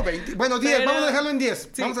tiempo. No, 20. Bueno, 10, pero, vamos a dejarlo en 10.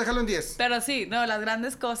 Sí, vamos a dejarlo en 10. Pero sí, no, las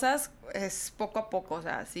grandes cosas es poco a poco, o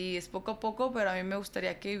sea, sí, es poco a poco, pero a mí me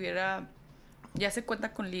gustaría que hubiera, ya se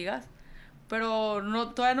cuenta con ligas, pero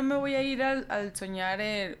todavía no me voy a ir al soñar,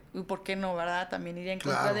 ¿por qué no, verdad? También iría en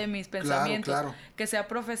contra de mis pensamientos. Claro. Que sea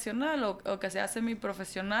profesional o que sea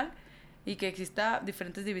semiprofesional y que exista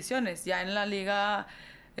diferentes divisiones. Ya en la liga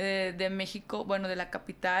de México, bueno, de la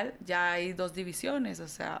capital, ya hay 2 divisiones, o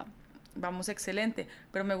sea, vamos excelente.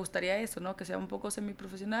 Pero me gustaría eso, ¿no? Que sea un poco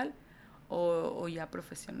semiprofesional o ya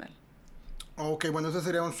profesional. Ok, bueno, ese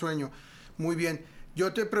sería un sueño. Muy bien.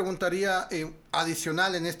 Yo te preguntaría,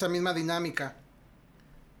 adicional en esta misma dinámica,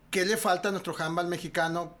 ¿qué le falta a nuestro handball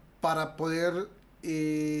mexicano para poder...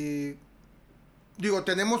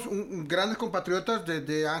 tenemos grandes compatriotas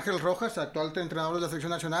de Ángel Rojas, actual entrenador de la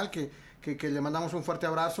selección nacional, que le mandamos un fuerte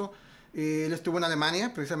abrazo. Él estuvo en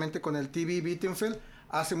Alemania, precisamente con el TV Bittenfeld,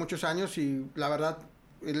 hace muchos años, y la verdad,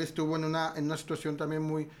 él estuvo en una situación también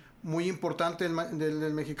muy, muy importante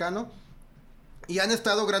del mexicano. Y han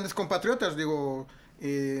estado grandes compatriotas,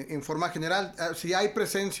 en forma general, sí hay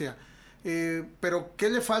presencia, pero ¿qué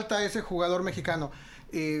le falta a ese jugador mexicano?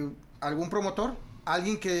 ¿Algún promotor?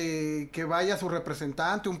 ¿Alguien que vaya a su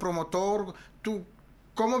representante? ¿Un promotor? ¿Tú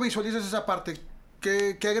cómo visualizas esa parte?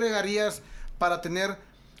 ¿Qué agregarías para tener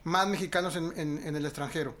más mexicanos en el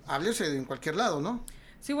extranjero? Háblese en cualquier lado, ¿no?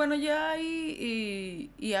 Sí, bueno, ya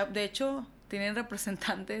hay, y de hecho tienen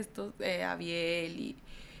representantes estos, Abiel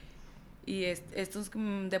y estos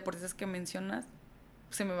deportistas que mencionas,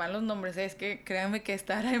 se me van los nombres, es que créanme que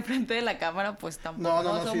estar enfrente de la cámara, pues tampoco,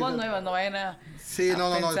 no somos nuevas, no vayan a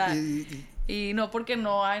pensar. Y no porque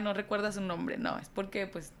no recuerdas su nombre, no, es porque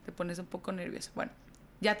pues te pones un poco nervioso. Bueno,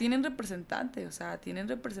 ya tienen representante, o sea, tienen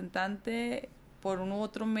representante por uno u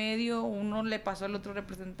otro medio, uno le pasó al otro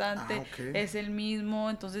representante, es el mismo,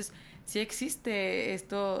 entonces sí existe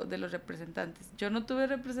esto de los representantes. Yo no tuve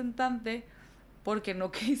representante porque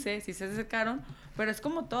no quise, sí se acercaron, pero es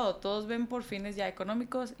como todo, todos ven por fines ya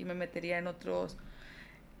económicos y me metería en otros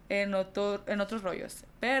rollos.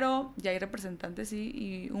 Pero ya hay representantes, sí,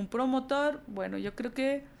 y un promotor, bueno, yo creo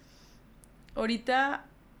que ahorita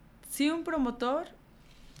sí un promotor,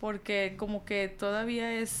 porque como que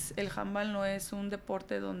todavía el handball no es un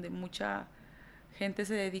deporte donde mucha gente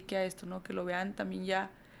se dedique a esto, ¿no? Que lo vean también ya,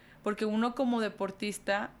 porque uno como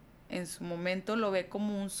deportista en su momento lo ve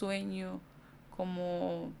como un sueño,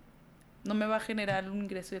 como no me va a generar un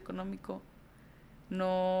ingreso económico,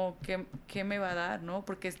 no, ¿qué me va a dar, no?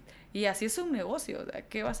 Porque y así es un negocio, o sea,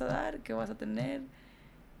 ¿qué vas a dar? ¿Qué vas a tener?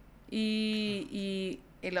 Y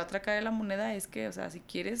la otra cara de la moneda es que, o sea, si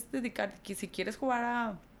quieres si quieres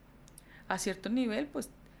jugar a cierto nivel, pues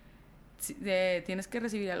tienes que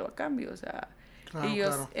recibir algo a cambio, o sea,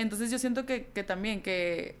 claro. Entonces yo siento que también,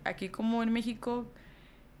 que aquí como en México,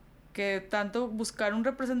 que tanto buscar un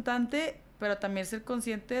representante, pero también ser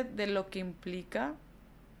consciente de lo que implica,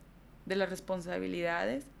 de las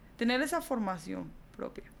responsabilidades, tener esa formación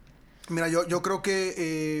propia. Mira, yo creo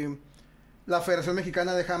que la Federación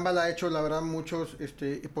Mexicana de Handball ha hecho, la verdad, muchos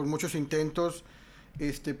intentos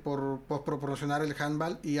por proporcionar el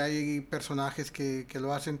handball, y hay personajes que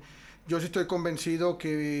lo hacen. Yo sí estoy convencido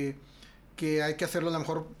que hay que hacerlo, a lo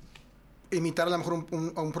mejor imitar a lo mejor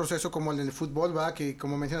un proceso como el del fútbol, ¿va? Que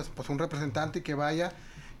como mencionas, pues un representante que vaya.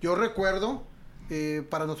 Yo recuerdo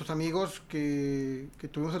para nuestros amigos que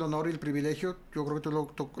tuvimos el honor y el privilegio, yo creo que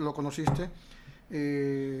tú lo conociste,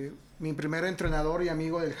 mi primer entrenador y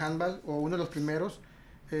amigo del handball, o uno de los primeros,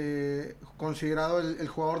 considerado el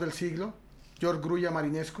jugador del siglo, George Grulla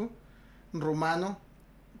Marinescu, rumano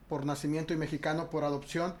por nacimiento y mexicano por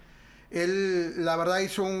adopción. Él, la verdad,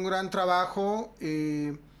 hizo un gran trabajo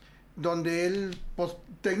donde él, pues,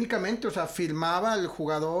 técnicamente, o sea, filmaba al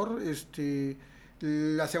jugador,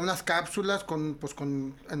 le hacía unas cápsulas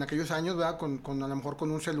en aquellos años, ¿verdad? Con a lo mejor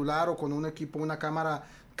con un celular o con un equipo, una cámara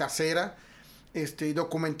casera,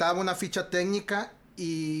 documentaba una ficha técnica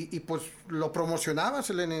y pues lo promocionaba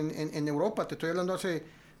en Europa. Te estoy hablando hace,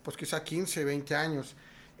 pues, quizá 15, 20 años.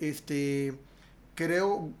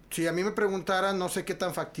 Creo, si a mí me preguntaran, no sé qué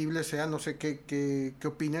tan factible sea, no sé qué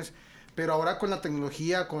opines, pero ahora con la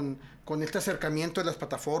tecnología, con este acercamiento de las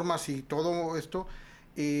plataformas y todo esto,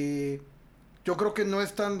 yo creo que no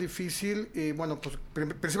es tan difícil, pues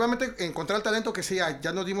principalmente encontrar el talento que sí hay.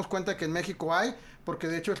 Ya nos dimos cuenta que en México hay, porque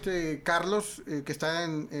de hecho Carlos, que está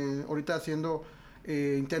ahorita haciendo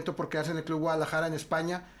intento porque hace en el Club Guadalajara en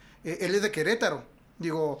España, él es de Querétaro.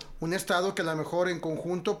 Digo, un estado que a lo mejor en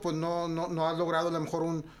conjunto pues no ha logrado a lo mejor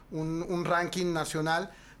un ranking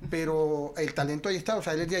nacional, pero el talento ahí está, o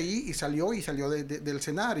sea, él es de ahí y salió del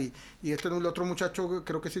CENAR, y el otro muchacho,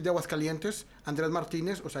 creo que es de Aguascalientes, Andrés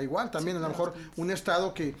Martínez, o sea, igual también, sí, a lo mejor un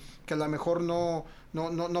estado que a lo mejor no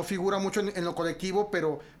figura mucho en lo colectivo,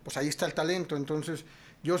 pero pues ahí está el talento. Entonces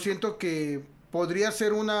yo siento que podría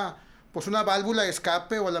ser una válvula de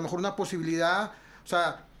escape, o a lo mejor una posibilidad. O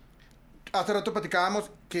sea, hace rato platicábamos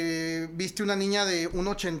que viste una niña de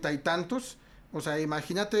 1.80 y tantos, o sea,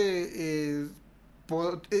 imagínate,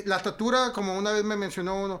 la estatura, como una vez me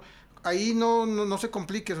mencionó uno, ahí no se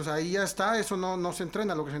compliques, o sea, ahí ya está, eso no se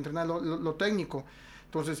entrena, lo que se entrena es lo técnico.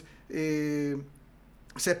 Entonces,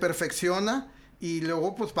 se perfecciona y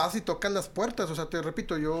luego pues vas y tocas las puertas. O sea, te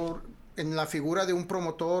repito, yo en la figura de un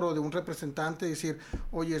promotor o de un representante, decir,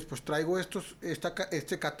 oye, pues traigo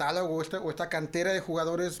este catálogo o esta cantera de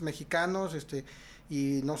jugadores mexicanos,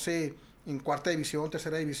 y no sé, en cuarta división,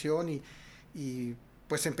 tercera división, y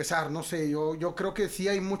pues empezar, no sé, yo creo que sí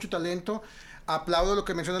hay mucho talento. Aplaudo lo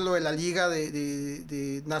que mencionas, lo de la liga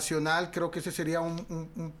de nacional, creo que ese sería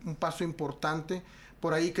un paso importante.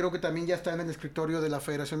 Por ahí creo que también ya está en el escritorio de la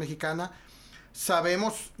Federación Mexicana.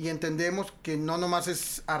 Sabemos y entendemos que no nomás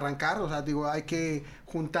es arrancar, o sea, digo, hay que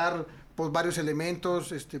juntar pues varios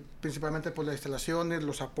elementos, principalmente pues las instalaciones,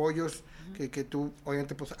 los apoyos, que tú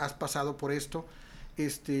obviamente pues has pasado por esto,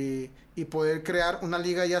 y poder crear una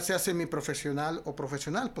liga ya sea semiprofesional o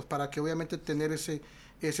profesional, pues para que obviamente tener ese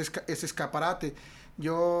escaparate.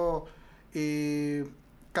 Yo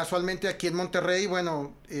casualmente aquí en Monterrey,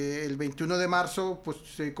 bueno, el 21 de marzo pues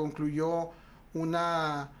se concluyó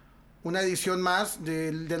una edición más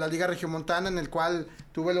de la Liga Regiomontana, en el cual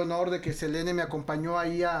tuve el honor de que Selene me acompañó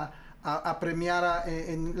ahí a premiar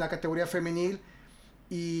en la categoría femenil.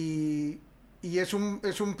 Y es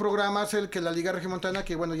un programa, es el que la Liga Regiomontana,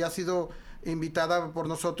 que bueno, ya ha sido invitada por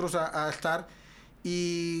nosotros a estar.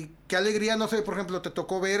 Y qué alegría, no sé, por ejemplo, te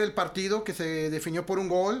tocó ver el partido que se definió por un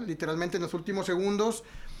gol, literalmente en los últimos segundos,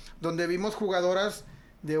 donde vimos jugadoras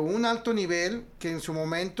de un alto nivel que en su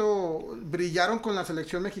momento brillaron con la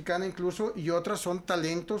selección mexicana incluso, y otras son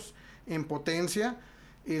talentos en potencia,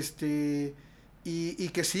 y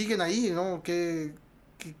que siguen ahí, ¿no? ¿Qué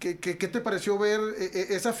te pareció ver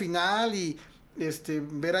esa final y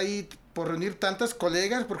ver ahí, por reunir tantas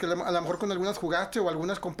colegas, porque a lo mejor con algunas jugaste o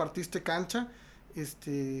algunas compartiste cancha?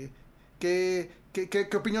 ¿Qué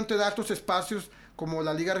opinión te da estos espacios como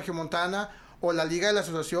la Liga Regiomontana o la Liga de la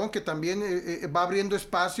Asociación, que también va abriendo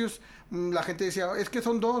espacios? La gente decía, es que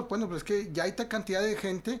son dos. Bueno, pues es que ya hay tal cantidad de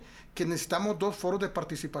gente que necesitamos 2 foros de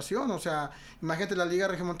participación. O sea, imagínate, la Liga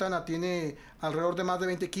Regiomontana tiene alrededor de más de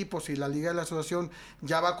 20 equipos, y la Liga de la Asociación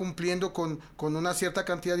ya va cumpliendo con una cierta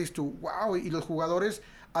cantidad. Y tú, wow, y los jugadores,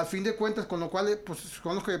 al fin de cuentas, con lo cual, pues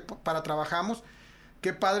son los que para trabajamos.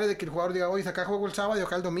 Qué padre de que el jugador diga, oye, acá juego el sábado y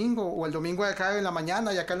acá el domingo, o el domingo acá en la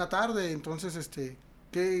mañana y acá en la tarde. Entonces,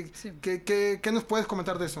 ¿qué nos puedes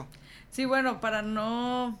comentar de eso? Sí, bueno, para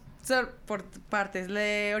no ser por partes,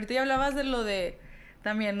 ahorita ya hablabas de lo de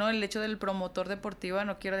también, ¿no? El hecho del promotor deportivo,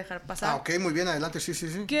 no quiero dejar pasar. Ok, muy bien, adelante, sí.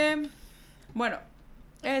 Que, bueno,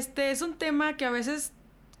 es un tema que a veces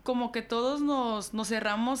como que todos nos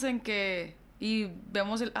cerramos en que, y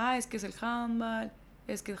vemos es que es el handball,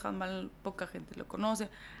 es que el handball poca gente lo conoce.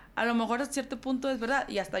 A lo mejor a cierto punto es verdad,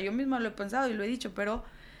 y hasta yo misma lo he pensado y lo he dicho, pero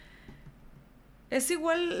es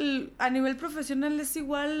igual, a nivel profesional es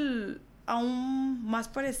igual, aún más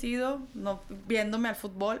parecido, no viéndome al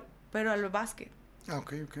fútbol, pero al básquet.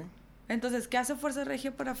 Ok. Entonces, ¿qué hace Fuerza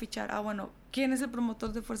Regia para fichar? Bueno, ¿quién es el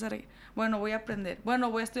promotor de Fuerza Regia? Bueno, voy a aprender.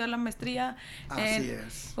 Bueno, voy a estudiar la maestría. Así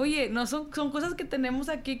es. Oye, no son cosas que tenemos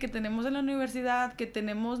aquí, que tenemos en la universidad, que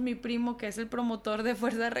tenemos mi primo, que es el promotor de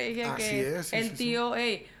Fuerza Regia, Así que es, sí, el sí, tío,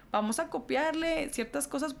 vamos a copiarle ciertas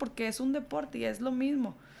cosas porque es un deporte y es lo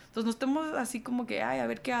mismo. Entonces, no estemos así como que, a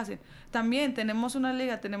ver qué hacen. También tenemos una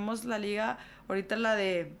liga, tenemos la liga, ahorita la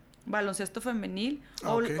de baloncesto femenil,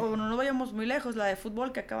 Okay. o no nos vayamos muy lejos, la de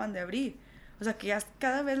fútbol que acaban de abrir. O sea, que ya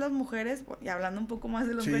cada vez las mujeres, y hablando un poco más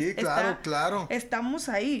de los hombres, claro. Estamos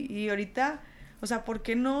ahí. Y ahorita, o sea, ¿por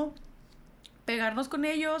qué no pegarnos con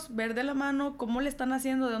ellos, ver de la mano cómo le están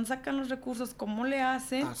haciendo, de dónde sacan los recursos, cómo le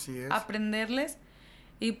hacen, Así es. aprenderles,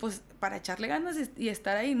 y pues para echarle ganas y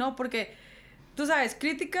estar ahí, ¿no? Porque tú sabes,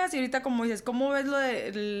 críticas, y ahorita como dices, ¿cómo ves lo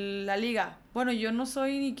de la liga? Bueno, yo no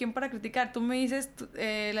soy ni quien para criticar. Tú me dices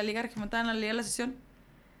la liga regiomontana, la liga de la asociación.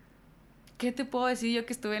 ¿Qué te puedo decir yo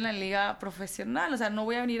que estuve en la liga profesional? O sea, no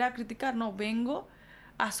voy a venir a criticar, no, vengo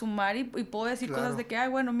a sumar y puedo decir cosas de que,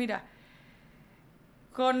 bueno, mira,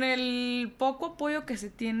 con el poco apoyo que se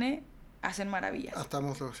tiene, hacen maravillas.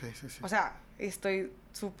 Estamos, sí. O sea, estoy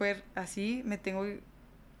súper así, me tengo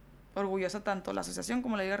orgullosa tanto la asociación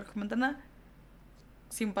como la liga regiomontana,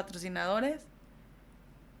 sin patrocinadores,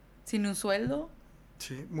 sin un sueldo.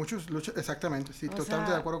 Sí, muchos luchan, exactamente, sí,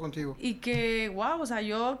 totalmente de acuerdo contigo. Y que, wow, o sea,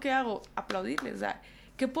 ¿yo qué hago? Aplaudirles, o sea,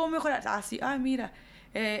 ¿qué puedo mejorar? Mira,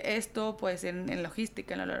 esto, pues, en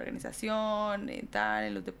logística, en la organización,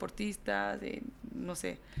 en los deportistas, no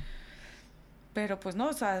sé. Pero, pues, no,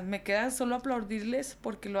 o sea, me queda solo aplaudirles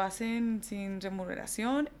porque lo hacen sin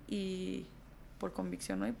remuneración y por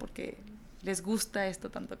convicción, ¿no? Y porque les gusta esto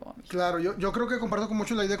tanto como a mí. Claro, yo creo que comparto con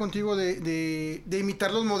mucho la idea contigo de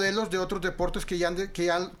imitar los modelos de otros deportes que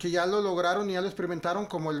ya lo lograron y ya lo experimentaron,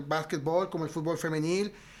 como el básquetbol, como el fútbol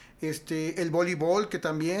femenil, el voleibol, que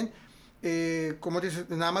también, como dices,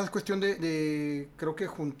 nada más es cuestión de creo que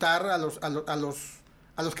juntar a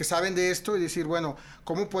los que saben de esto y decir, bueno,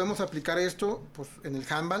 ¿cómo podemos aplicar esto, pues, en el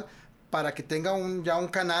handball para que tenga ya un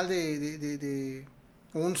canal de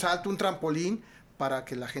un salto, un trampolín, para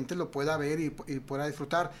que la gente lo pueda ver y pueda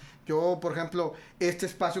disfrutar? Yo, por ejemplo, este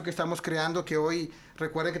espacio que estamos creando, que hoy,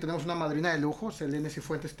 recuerden que tenemos una madrina de lujo, Selene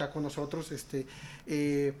Sifuentes está con nosotros.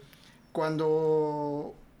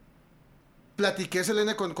 Cuando platiqué,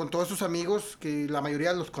 Selene, con todos tus amigos, que la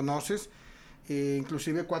mayoría los conoces,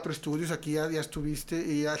 inclusive 4 estudios, aquí ya estuviste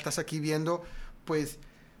y ya estás aquí viendo, pues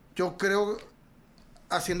yo creo,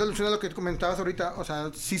 haciendo alusión a lo que comentabas ahorita, o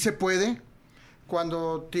sea, sí se puede.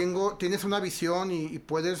 Cuando tienes una visión y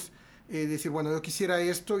puedes decir, bueno, yo quisiera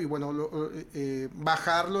esto, y bueno,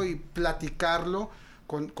 bajarlo y platicarlo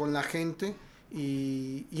con la gente,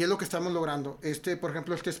 y es lo que estamos logrando. Por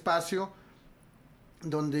ejemplo, este espacio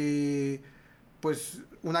donde pues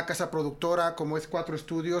una casa productora como es Cuatro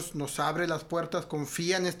Estudios nos abre las puertas,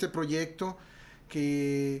 confía en este proyecto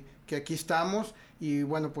que aquí estamos y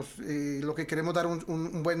bueno, pues lo que queremos dar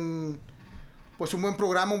un buen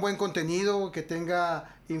programa, un buen contenido, que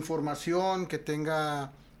tenga información, que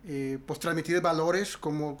tenga pues transmitir valores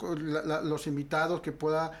como los invitados, que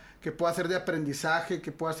pueda ser de aprendizaje,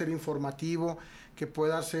 que pueda ser informativo, que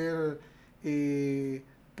pueda ser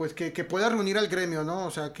pues que pueda reunir al gremio, ¿no?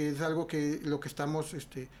 O sea, que es algo que lo que estamos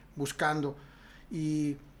buscando.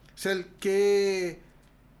 Y Cel, ¿qué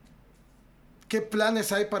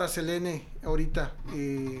planes hay para Selene ahorita?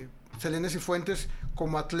 Selene Sifuentes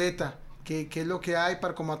como atleta, ¿qué es lo que hay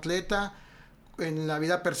para como atleta en la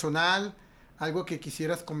vida personal? ¿Algo que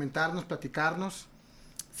quisieras comentarnos, platicarnos?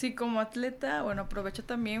 Sí, como atleta, bueno, aprovecho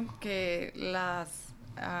también que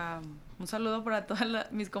un saludo para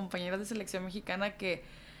todas mis compañeras de selección mexicana que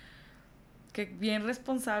bien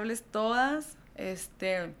responsables todas,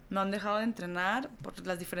 no han dejado de entrenar por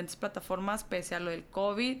las diferentes plataformas pese a lo del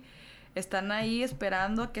COVID. Están ahí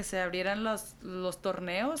esperando a que se abrieran los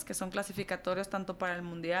torneos que son clasificatorios tanto para el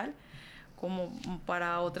mundial como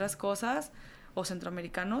para otras cosas o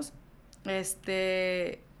centroamericanos.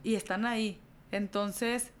 Y están ahí.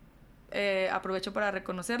 Entonces, aprovecho para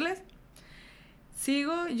reconocerles.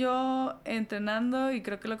 Sigo yo entrenando y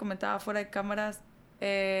creo que lo comentaba fuera de cámaras.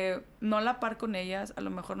 No a la par con ellas, a lo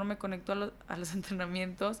mejor no me conecto a los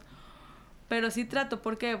entrenamientos, pero sí trato.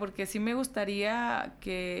 ¿Por qué? Porque sí me gustaría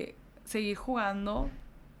seguir jugando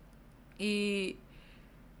y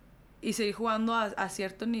seguir jugando a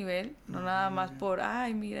cierto nivel, no nada más por,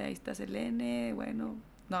 ay, mira, ahí está Selene, bueno,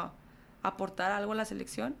 no, aportar algo a la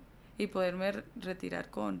selección y poderme retirar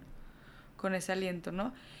con ese aliento,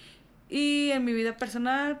 ¿no? Y en mi vida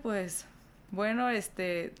personal, pues, bueno,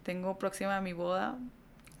 tengo próxima mi boda,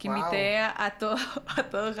 que Wow. invité a todo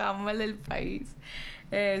Handball del país,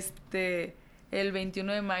 el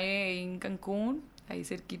 21 de mayo en Cancún, ahí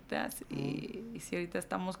cerquitas, y si ahorita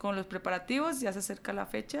estamos con los preparativos, ya se acerca la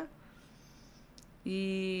fecha,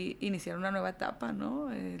 y iniciar una nueva etapa,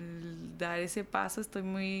 ¿no? El dar ese paso, estoy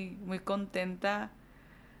muy, muy contenta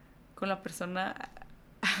con la persona,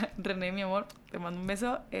 René, mi amor, te mando un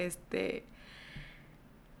beso,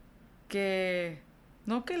 que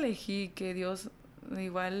elegí, que Dios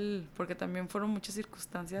igual, porque también fueron muchas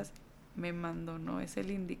circunstancias, me mandó, ¿no? Es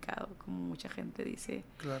el indicado, como mucha gente dice.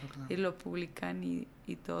 Claro. Y lo publican y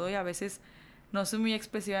todo, y a veces no soy muy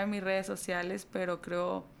expresiva en mis redes sociales, pero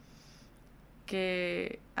creo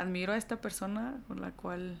que admiro a esta persona con la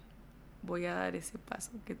cual voy a dar ese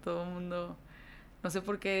paso, que todo el mundo, no sé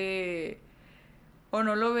por qué, o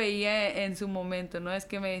no lo veía en su momento, ¿no? Es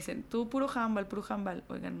que me dicen, tú puro handball.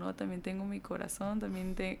 Oigan, no, también tengo mi corazón,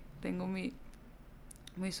 también tengo mis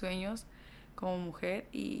sueños como mujer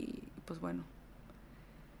y pues bueno,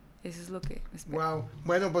 eso es lo que espero. Wow.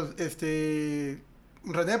 Bueno, pues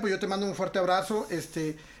René, pues yo te mando un fuerte abrazo.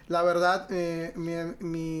 La verdad,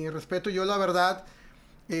 mi respeto, yo la verdad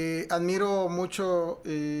admiro mucho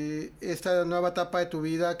esta nueva etapa de tu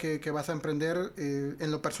vida que vas a emprender, en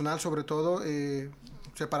lo personal sobre todo,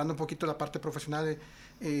 separando un poquito la parte profesional,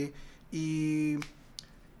 y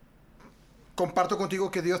comparto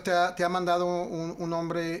contigo que Dios te ha mandado un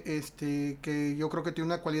hombre que yo creo que tiene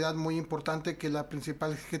una cualidad muy importante, que la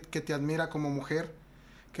principal es que te admira como mujer,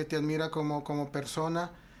 que te admira como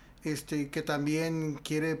persona, que también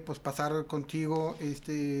quiere pues pasar contigo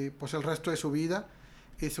pues el resto de su vida.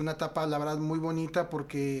 Es una etapa la verdad muy bonita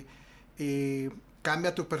porque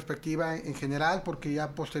cambia tu perspectiva en general, porque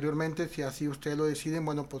ya posteriormente, si así ustedes lo deciden,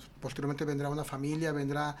 bueno, pues posteriormente vendrá una familia,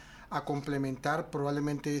 vendrá a complementar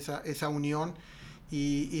probablemente esa unión,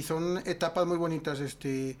 y son etapas muy bonitas,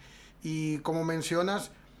 y como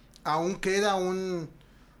mencionas, aún queda un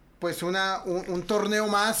torneo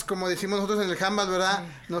más, como decimos nosotros en el handball, ¿verdad?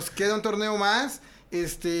 Nos queda un torneo más,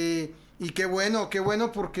 y qué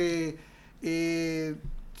bueno porque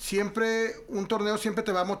siempre un torneo siempre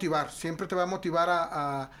te va a motivar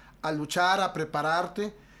a luchar, a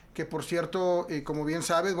prepararte, que por cierto, como bien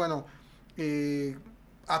sabes, bueno,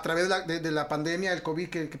 a través de la pandemia, el COVID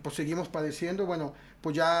que pues seguimos padeciendo, bueno,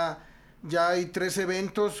 pues ya hay 3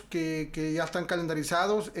 eventos que ya están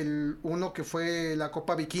calendarizados. Uno que fue la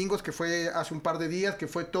Copa Vikingos, que fue hace un par de días, que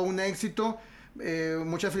fue todo un éxito.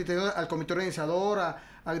 Muchas felicitaciones al comité organizador,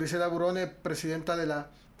 a Grisela Burone, presidenta de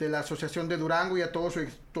la Asociación de Durango, y a todo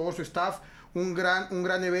su staff. Un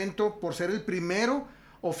gran evento por ser el primero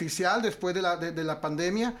oficial después de la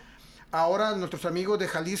pandemia. Ahora nuestros amigos de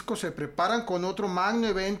Jalisco se preparan con otro magno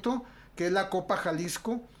evento, que es la Copa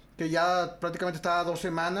Jalisco, que ya prácticamente está a 2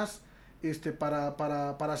 semanas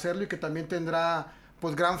para hacerlo, y que también tendrá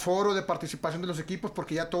pues gran foro de participación de los equipos,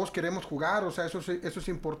 porque ya todos queremos jugar, o sea, eso es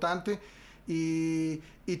importante. Y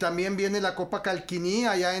también viene la Copa Calquiní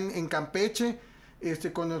allá en Campeche,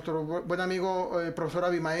 con nuestro buen amigo profesor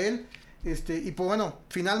Abimael. Y pues bueno,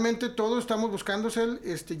 finalmente todos estamos buscando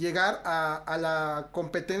llegar a la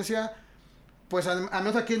competencia, pues al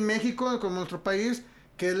menos aquí en México, como nuestro país,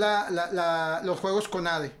 que es los Juegos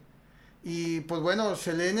CONADE. Y pues bueno,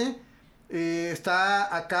 Selene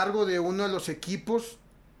está a cargo de uno de los equipos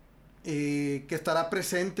que estará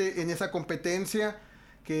presente en esa competencia,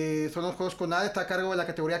 que son los Juegos CONADE. Está a cargo de la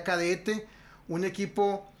categoría cadete, un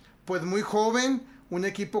equipo pues muy joven, un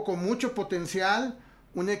equipo con mucho potencial,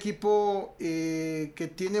 un equipo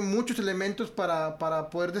que tiene muchos elementos para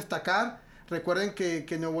poder destacar. Recuerden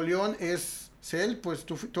que Nuevo León es CEL, pues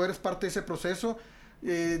tú eres parte de ese proceso.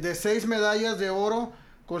 De 6 medallas de oro,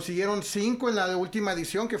 consiguieron 5 en la última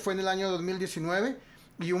edición, que fue en el año 2019,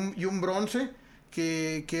 y un bronce,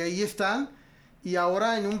 que ahí están. Y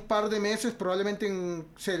ahora en un par de meses, probablemente en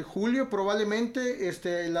julio, probablemente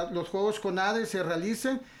los Juegos CONADE se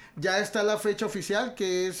realicen. Ya está la fecha oficial,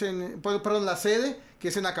 que es la sede, que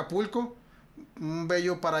es en Acapulco, un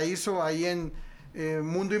bello paraíso ahí en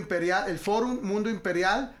Mundo Imperial, el Fórum Mundo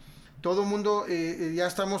Imperial. Todo el mundo ya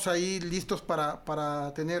estamos ahí listos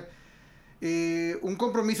para tener un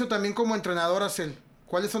compromiso también como entrenador, Acel.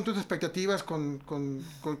 ¿Cuáles son tus expectativas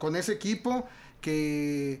con ese equipo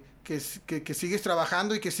que sigues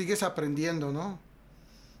trabajando y que sigues aprendiendo, ¿no?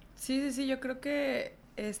 Sí, yo creo que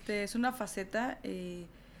es una faceta.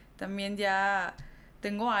 También ya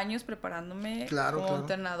tengo años preparándome como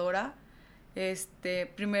entrenadora.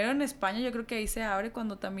 Primero en España, yo creo que ahí se abre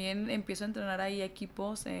cuando también empiezo a entrenar ahí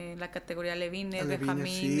equipos en la categoría Levines,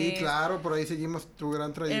 Benjamines. Sí, claro, por ahí seguimos tu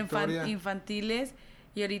gran trayectoria. Infantiles.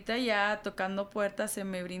 Y ahorita ya tocando puertas se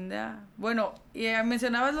me brinda... Bueno, y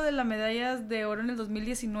mencionabas lo de las medallas de oro en el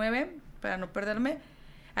 2019, para no perderme.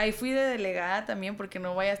 Ahí fui de delegada también, porque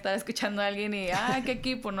no vaya a estar escuchando a alguien y, ¿qué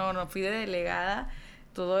equipo? No, fui de delegada.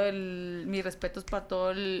 Mis respetos para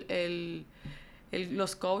todos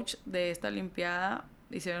los coaches de esta olimpiada.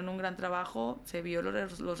 Hicieron un gran trabajo, se vio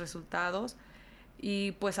los resultados.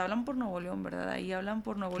 Y pues hablan por Nuevo León, ¿verdad? Ahí hablan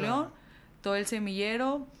por Nuevo León, todo el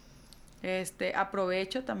semillero.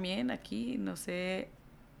 Aprovecho también aquí, no sé,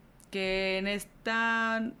 que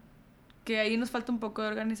que ahí nos falta un poco de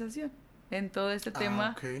organización en todo este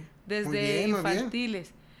tema, desde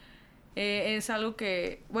infantiles. Es algo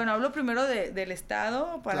que, bueno, hablo primero del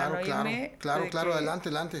Estado para no irme. Claro,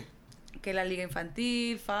 adelante. Que la liga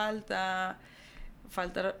infantil, falta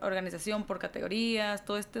organización por categorías,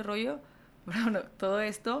 todo este rollo, bueno, todo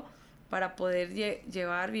esto para poder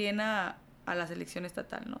llevar bien a la selección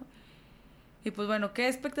estatal, ¿no? Y pues bueno, ¿qué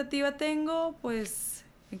expectativa tengo? Pues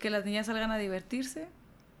en que las niñas salgan a divertirse.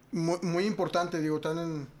 Muy, muy importante, digo,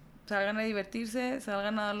 salgan a divertirse,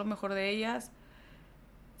 salgan a dar lo mejor de ellas.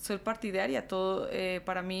 Soy partidaria,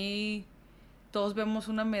 para mí todos vemos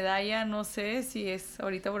una medalla, no sé si es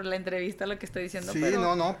ahorita por la entrevista lo que estoy diciendo. Sí,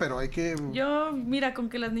 pero pero hay que... Yo, mira, con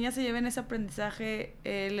que las niñas se lleven ese aprendizaje,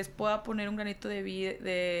 les pueda poner un granito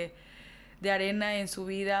de arena en su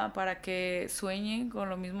vida para que sueñen con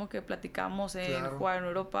lo mismo que platicamos en jugar en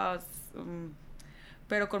Europa,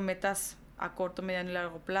 pero con metas a corto, mediano y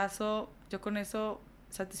largo plazo. Yo con eso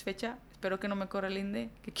satisfecha. Espero que no me corra el INDE,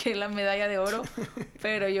 que quiere la medalla de oro,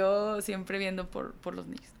 pero yo siempre viendo por los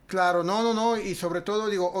niños. Claro, no, y sobre todo,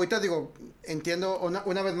 ahorita entiendo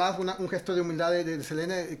una vez más un gesto de humildad de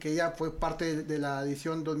Selene, que ella fue parte de la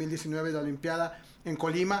edición 2019 de la Olimpiada en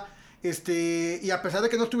Colima, y a pesar de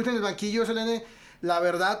que no estuviste en el banquillo, Selene, la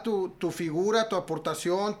verdad, tu figura, tu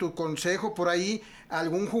aportación, tu consejo por ahí,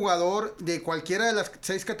 algún jugador de cualquiera de las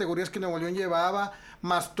 6 categorías que Nuevo León llevaba,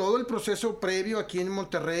 más todo el proceso previo aquí en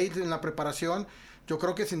Monterrey, en la preparación, yo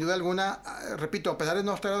creo que sin duda alguna, repito, a pesar de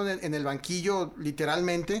no estar en el banquillo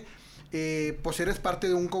literalmente, pues eres parte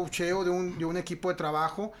de un coacheo, de un equipo de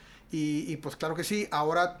trabajo, y pues claro que sí,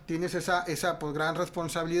 ahora tienes esa pues gran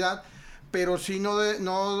responsabilidad, pero sí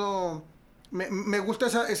me gusta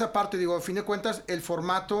esa parte, a fin de cuentas, el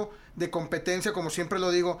formato de competencia, como siempre lo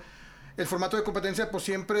digo, el formato de competencia pues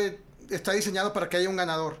siempre está diseñado para que haya un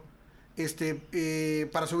ganador.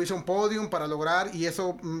 Para subirse a un podium, para lograr, y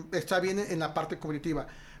eso está bien en la parte cognitiva,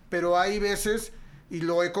 pero hay veces, y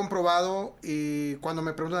lo he comprobado, cuando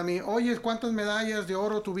me preguntan a mí, oye, ¿cuántas medallas de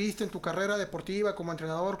oro tuviste en tu carrera deportiva como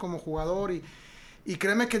entrenador, como jugador? Y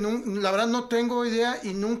créeme que la verdad no tengo idea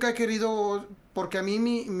y nunca he querido, porque a mí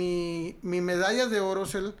mi medalla de oro,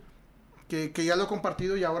 que ya lo he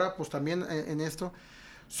compartido y ahora pues también en esto,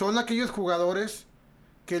 son aquellos jugadores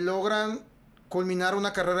que logran culminar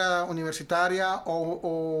una carrera universitaria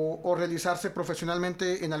o realizarse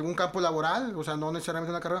profesionalmente en algún campo laboral, o sea, no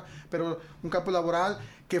necesariamente una carrera, pero un campo laboral,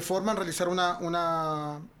 que forman realizar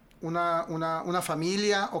una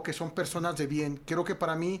familia o que son personas de bien. Creo que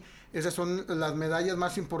para mí esas son las medallas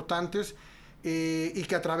más importantes, y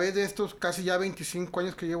que a través de estos casi ya 25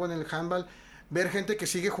 años que llevo en el handball, ver gente que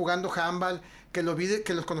sigue jugando handball, que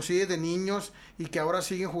los conocí desde niños y que ahora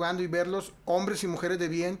siguen jugando, y verlos, hombres y mujeres de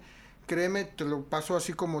bien, créeme, te lo paso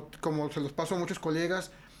así como se los paso a muchos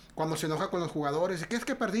colegas, cuando se enoja con los jugadores, y que es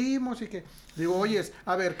que perdimos, y que digo, oyes,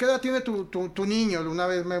 a ver, ¿qué edad tiene tu niño? Una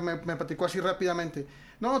vez me platicó así rápidamente,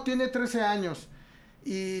 no, tiene 13 años,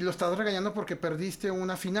 y lo estás regañando porque perdiste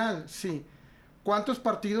una final. Sí. ¿Cuántos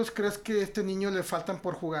partidos crees que a este niño le faltan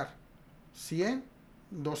por jugar? ¿100?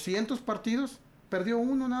 ¿200 partidos? Perdió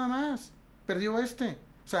uno nada más. Perdió este.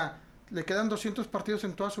 O sea, le quedan 200 partidos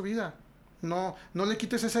en toda su vida. No le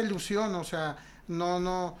quites esa ilusión, o sea,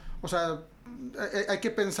 o sea, hay que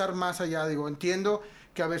pensar más allá, digo, entiendo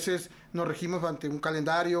que a veces nos regimos ante un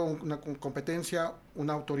calendario, una competencia,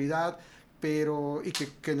 una autoridad, pero, y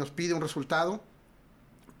que nos pide un resultado,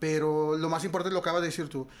 pero lo más importante lo acabas de decir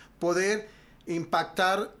tú, poder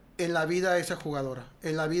impactar en la vida de esa jugadora,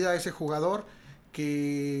 en la vida de ese jugador,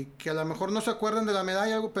 que a lo mejor no se acuerdan de la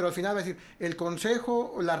medalla, pero al final va a decir, el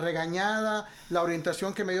consejo, la regañada, la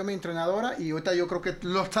orientación que me dio mi entrenadora, y ahorita yo creo que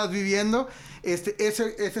lo estás viviendo, ese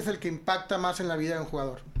es el que impacta más en la vida de un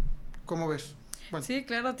jugador. ¿Cómo ves? Bueno. Sí,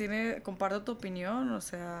 claro, comparto tu opinión, o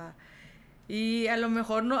sea, y a lo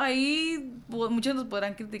mejor no, ahí muchos nos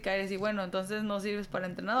podrán criticar y decir, bueno, entonces no sirves para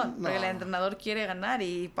entrenador, porque el entrenador quiere ganar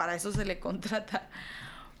y para eso se le contrata.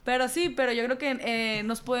 Pero sí, pero yo creo que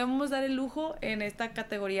nos podemos dar el lujo en esta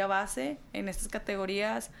categoría base, en estas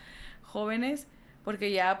categorías jóvenes,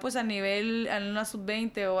 porque ya pues a nivel, en una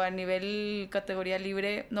sub-20 o a nivel categoría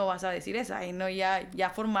libre, no vas a decir eso, ahí no,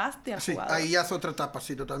 ya formaste al jugador. Sí, ahí ya es otra etapa,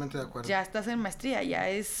 sí, totalmente de acuerdo. Ya estás en maestría, ya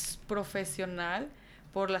es profesional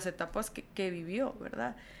por las etapas que vivió,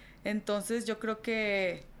 ¿verdad? Entonces yo creo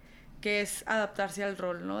que es adaptarse al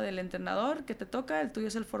rol, ¿no? Del entrenador que te toca, el tuyo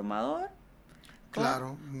es el formador.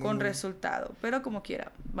 Claro. Con resultado, pero como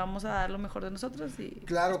quiera, vamos a dar lo mejor de nosotros y...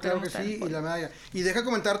 Claro que sí, y la medalla. Y deja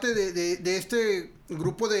comentarte de este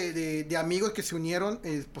grupo de amigos que se unieron,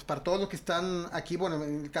 pues para todos los que están aquí, bueno,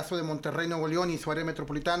 en el caso de Monterrey, Nuevo León y su área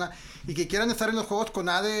metropolitana, y que quieran estar en los Juegos con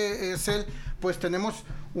ADSL, pues tenemos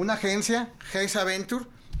una agencia, Hayes Adventure,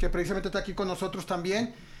 que precisamente está aquí con nosotros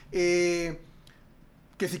también,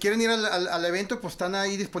 que si quieren ir al evento, pues están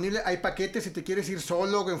ahí disponibles. Hay paquetes si te quieres ir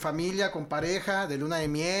solo, en familia, con pareja, de luna de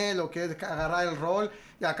miel, o quieres agarrar el rol,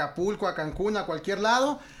 a Acapulco, a Cancún, a cualquier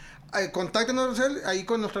lado. Contáctenos ahí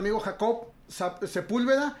con nuestro amigo Jacob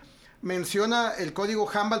Sepúlveda. Menciona el código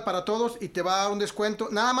Handball para todos y te va a dar un descuento,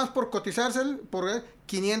 nada más por cotizarse, por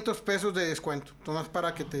 500 pesos de descuento. Entonces,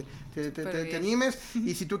 para que te animes.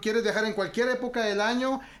 Y si tú quieres viajar en cualquier época del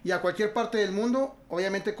año y a cualquier parte del mundo,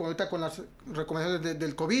 obviamente ahorita con las recomendaciones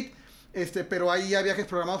del COVID, pero hay ya viajes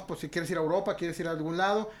programados, pues si quieres ir a Europa, quieres ir a algún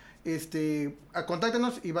lado,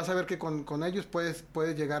 contáctanos y vas a ver que con ellos puedes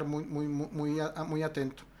llegar muy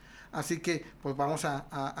atento. Así que, pues vamos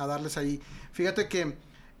a darles ahí. Fíjate que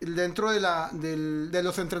dentro de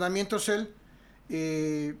los entrenamientos,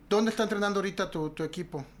 ¿dónde está entrenando ahorita tu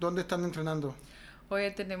equipo? ¿Dónde están entrenando? Oye,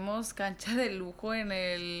 tenemos cancha de lujo en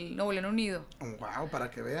el Nuevo León Unido. Wow, para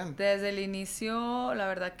que vean. Desde el inicio, la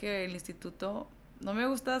verdad que el instituto, no me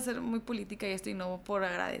gusta ser muy política y esto, y no por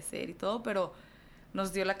agradecer y todo, pero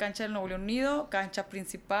nos dio la cancha del Nuevo León Unido, cancha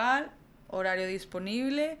principal, horario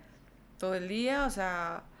disponible, todo el día, o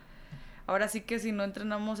sea... Ahora sí que si no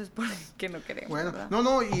entrenamos es porque no queremos. Bueno, ¿verdad?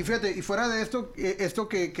 No, y fíjate, y fuera de esto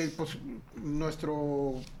que pues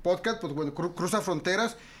nuestro podcast, pues bueno, cruza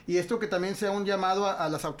fronteras, y esto que también sea un llamado a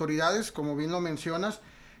las autoridades, como bien lo mencionas,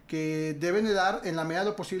 que deben de dar en la medida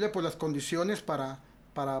de lo posible pues las condiciones para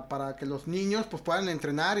que los niños pues puedan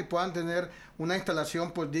entrenar y puedan tener una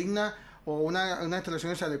instalación pues digna, o unas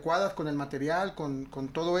instalaciones adecuadas con el material, con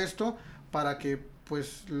todo esto, para que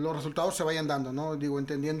pues los resultados se vayan dando, ¿no? Digo,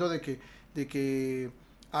 entendiendo de que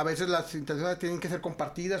a veces las instalaciones tienen que ser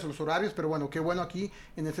compartidas, los horarios, pero bueno, qué bueno aquí,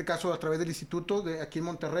 en este caso a través del instituto, aquí en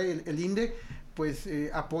Monterrey, el INDE, pues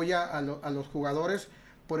apoya a los jugadores,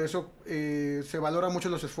 por eso se valora mucho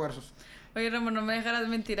los esfuerzos. Oye, Ramón, no me dejarás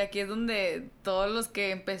mentir, aquí es donde todos los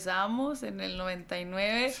que empezamos en el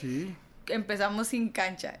 99, sí, empezamos sin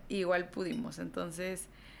cancha, igual pudimos, entonces...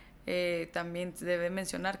 también se debe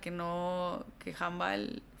mencionar que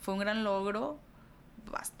Handball fue un gran logro,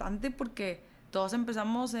 bastante, porque todos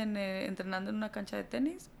empezamos entrenando en una cancha de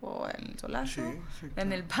tenis o en el solazo, sí, claro,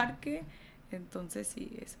 en el parque, entonces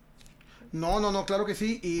sí, eso. No, claro que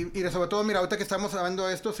sí. Y sobre todo, mira, ahorita que estamos hablando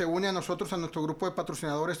de esto, se une a nosotros, a nuestro grupo de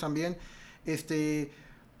patrocinadores también,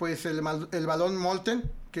 pues el balón Molten,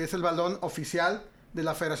 que es el balón oficial de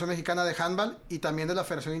la Federación Mexicana de Handball y también de la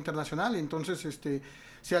Federación Internacional. Entonces,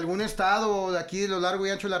 si algún estado de aquí de lo largo y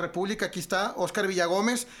ancho de la República, aquí está Oscar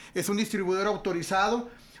Villagómez, es un distribuidor autorizado.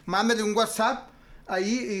 Mándenle un WhatsApp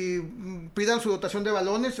ahí y pidan su dotación de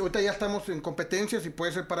balones. Ahorita ya estamos en competencias y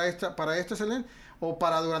puede ser para esta Selene, o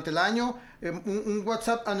para durante el año. Un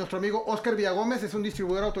WhatsApp a nuestro amigo Oscar Villagómez, es un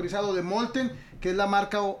distribuidor autorizado de Molten, que es la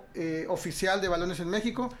marca oficial de balones en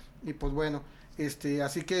México. Y pues bueno,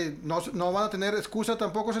 así que no van a tener excusa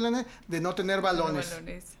tampoco, Selene, de no tener balones.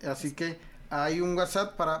 Así que hay un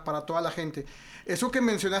WhatsApp para toda la gente. Eso que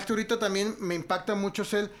mencionaste ahorita también me impacta mucho,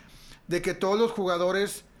 Cel, de que todos los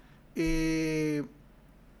jugadores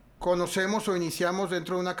conocemos o iniciamos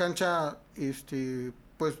dentro de una cancha,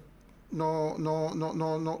 pues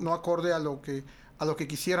no acorde a lo que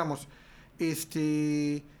quisiéramos.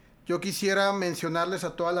 Yo quisiera mencionarles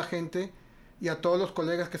a toda la gente y a todos los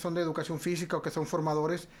colegas que son de educación física o que son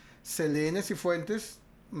formadores. Selene Sifuentes,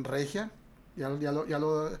 regia,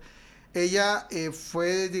 ella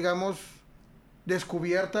fue, digamos,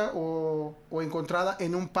 descubierta o encontrada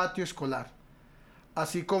en un patio escolar.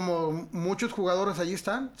 Así como muchos jugadores allí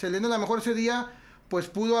están. Selene a lo mejor ese día pues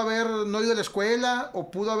pudo haber no ido a la escuela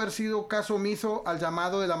o pudo haber sido caso omiso al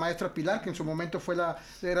llamado de la maestra Pilar, que en su momento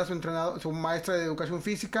era su maestra de educación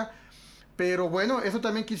física. Pero bueno, eso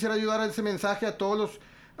también quisiera ayudar a ese mensaje a todos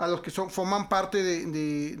los que forman parte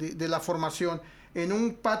de la formación. En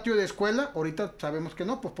un patio de escuela, ahorita sabemos que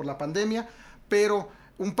no, pues por la pandemia, pero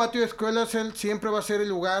un patio de escuela siempre va a ser el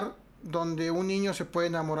lugar donde un niño se puede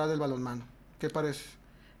enamorar del balonmano. ¿Qué parece?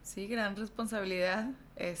 Sí, gran responsabilidad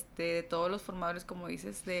de todos los formadores, como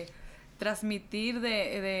dices, de transmitir,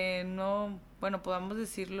 de no, bueno, podamos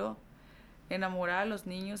decirlo, enamorar a los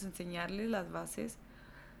niños, enseñarles las bases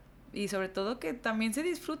y sobre todo que también se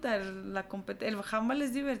disfruta el handball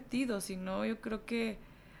es divertido, si no yo creo que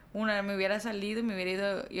me hubiera salido y me hubiera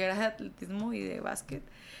ido, yo era de atletismo y de básquet,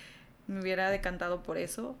 me hubiera decantado por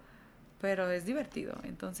eso, pero es divertido,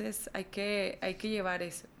 entonces hay que llevar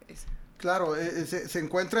eso. Claro, se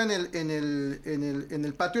encuentra en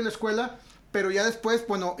el patio de la escuela, pero ya después,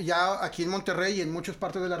 bueno, ya aquí en Monterrey y en muchas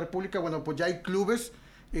partes de la República, bueno, pues ya hay clubes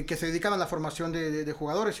que se dedican a la formación de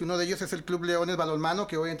jugadores, y uno de ellos es el Club Leones Balonmano,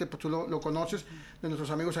 que obviamente pues tú lo conoces, de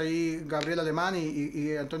nuestros amigos ahí, Gabriel Alemán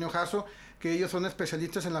y Antonio Jasso, que ellos son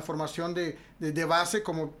especialistas en la formación de base,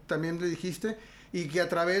 como también le dijiste, y que a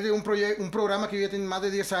través de un programa que ya tiene más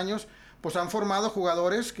de 10 años, pues han formado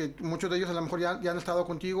jugadores, que muchos de ellos a lo mejor ya han estado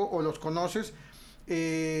contigo o los conoces,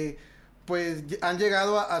 pues han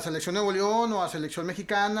llegado a Selección Nuevo León o a Selección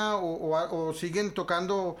Mexicana o siguen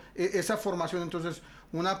tocando esa formación. Entonces,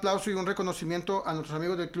 un aplauso y un reconocimiento a nuestros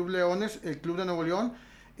amigos del Club Leones, el Club de Nuevo León,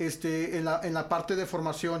 en la parte de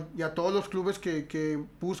formación, y a todos los clubes que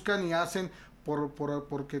buscan y hacen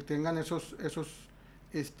porque tengan esos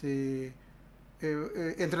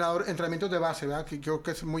entrenamientos de base, ¿verdad? Que creo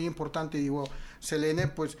que es muy importante. Y digo, Selene,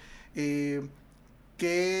 pues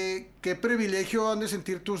qué privilegio han de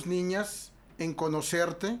sentir tus niñas en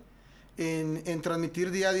conocerte, en transmitir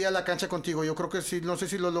día a día la cancha contigo. Yo creo que sí, no sé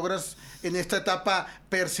si lo logras en esta etapa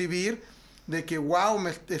percibir de que wow,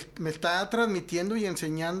 me está transmitiendo y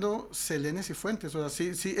enseñando Selene Sifuentes. O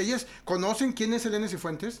sea, sí, ellas conocen quién es Selene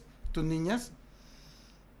Sifuentes, tus niñas.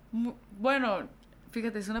 Bueno,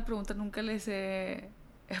 fíjate, es una pregunta, nunca les he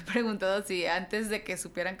preguntado si antes de que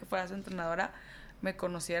supieran que fuera su entrenadora me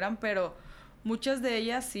conocieran, pero muchas de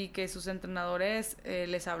ellas sí, que sus entrenadores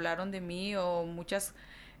les hablaron de mí, o muchas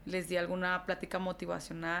les di alguna plática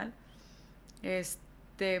motivacional,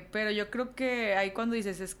 pero yo creo que ahí cuando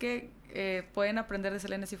dices, es que pueden aprender de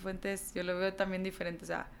Selene Sifuentes, yo lo veo también diferente, o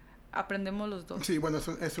sea, aprendemos los dos. Sí, bueno,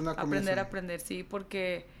 es una combinación. Aprender, sí,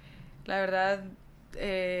 porque la verdad,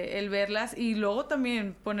 el verlas y luego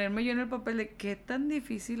también ponerme yo en el papel de qué tan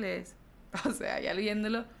difícil es, o sea, ya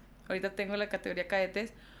leyéndolo, ahorita tengo la categoría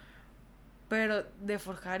cadetes, pero de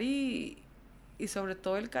forjar y sobre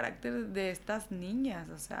todo el carácter de estas niñas,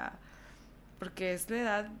 o sea, porque es la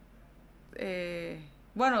edad,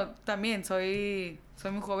 bueno, también soy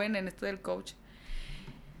muy joven en esto del coach,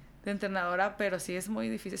 de entrenadora, pero sí es muy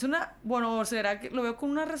difícil. Es será que lo veo con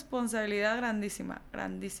una responsabilidad grandísima.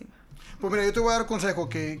 Pues mira, yo te voy a dar un consejo,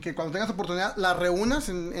 que cuando tengas oportunidad la reúnas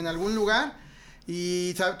en algún lugar,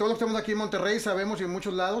 y todos los que estamos aquí en Monterrey sabemos, y en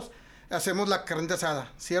muchos lados hacemos la carnita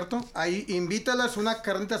asada, ¿cierto? Ahí invítalas una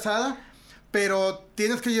carnita asada, pero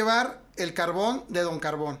tienes que llevar el carbón de Don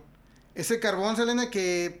Carbón. Ese carbón, Selene,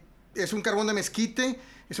 que es un carbón de mezquite,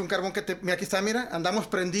 Es un carbón que mira, aquí está, mira, andamos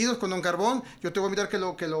prendidos con un carbón. Yo te voy a invitar que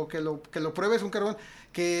lo pruebes, un carbón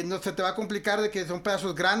que no se te va a complicar, de que son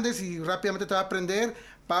pedazos grandes y rápidamente te va a prender.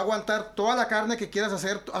 Va a aguantar toda la carne que quieras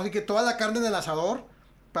hacer, así que toda la carne en el asador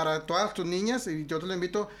para todas tus niñas. Y yo te lo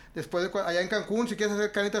invito después allá en Cancún, si quieres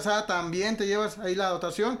hacer carnita asada, también te llevas ahí la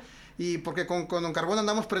dotación. Y porque con un carbón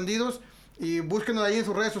andamos prendidos. Y búsquenos ahí en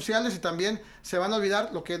sus redes sociales y también se van a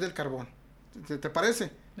olvidar lo que es del carbón. ¿Te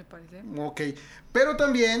parece? Me parece. Ok. Pero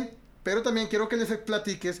también quiero que les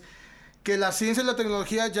platiques que la ciencia y la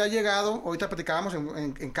tecnología ya ha llegado, ahorita platicábamos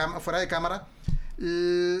fuera de cámara,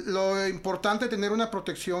 lo importante es tener una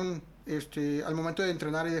protección al momento de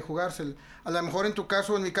entrenar y de jugarse. A lo mejor en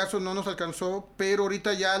mi caso no nos alcanzó, pero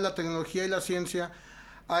ahorita ya la tecnología y la ciencia,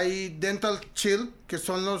 hay Dental Shield, que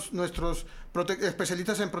son nuestros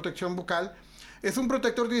especialistas en protección bucal. Es un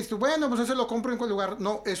protector que dices, bueno, pues ese lo compro en cualquier lugar.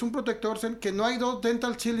 No, es un protector que no hay dos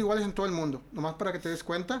Dental Shield iguales en todo el mundo. Nomás para que te des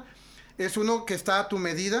cuenta. Es uno que está a tu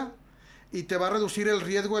medida y te va a reducir el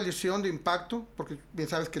riesgo de lesión, de impacto, porque bien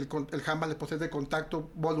sabes que el handball es de contacto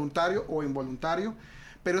voluntario o involuntario.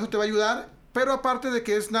 Pero eso te va a ayudar. Pero aparte de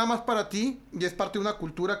que es nada más para ti y es parte de una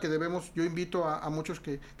cultura que yo invito a muchos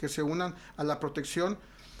que se unan a la protección.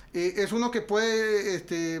 Es uno que puede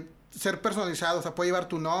ser personalizado, o sea, puede llevar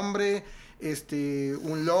tu nombre,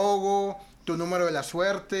 un logo, tu número de la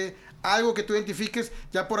suerte, algo que tú identifiques.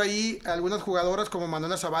 Ya por ahí algunas jugadoras como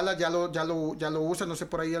Manuela Zavala ya lo usan, no sé,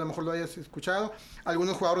 por ahí a lo mejor lo hayas escuchado.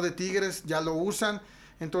 Algunos jugadores de Tigres ya lo usan.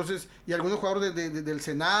 Entonces, y algunos jugadores del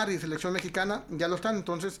CENAR y selección mexicana ya lo están.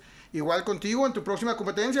 Entonces, igual contigo en tu próxima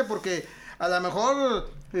competencia, porque a lo mejor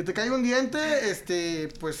te cae un diente,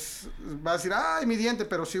 pues vas a decir, ay, mi diente,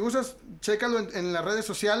 pero si usas, chécalo en las redes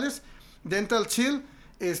sociales, Dental Shield,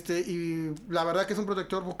 y la verdad que es un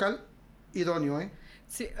protector bucal idóneo, ¿eh?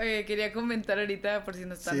 Sí, quería comentar ahorita, por si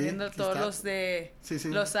nos están viendo todos los de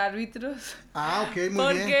los árbitros. Ah, ok, muy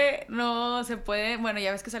porque bien. Porque no se puede, bueno,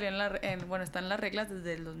 ya ves que salió están las reglas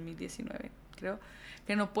desde el 2019, creo,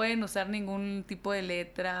 que no pueden usar ningún tipo de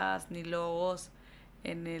letras ni logos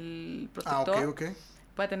en el protector. Ah, ok.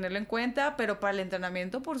 Para tenerlo en cuenta, pero para el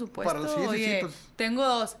entrenamiento, por supuesto. Pues. Tengo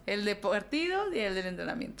dos, el de partidos y el del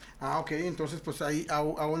entrenamiento. Ah, ok, entonces pues ahí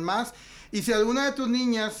aún más. Y si a alguna de tus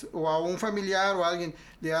niñas o a un familiar o a alguien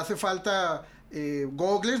le hace falta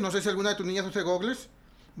gogles, no sé si alguna de tus niñas usa gogles,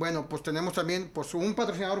 bueno, pues tenemos también pues un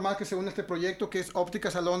patrocinador más que se une a este proyecto, que es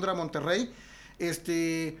Ópticas Alondra Monterrey.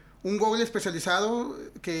 Un gogle especializado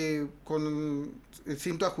que con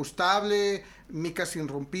cinto ajustable, micas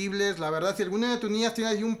irrompibles. La verdad, si alguna de tus niñas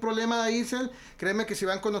tiene ahí un problema de Isel, créeme que si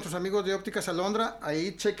van con nuestros amigos de Ópticas Alondra,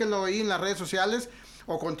 ahí chéquenlo ahí en las redes sociales,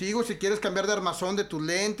 o contigo si quieres cambiar de armazón de tus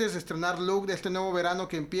lentes, estrenar look de este nuevo verano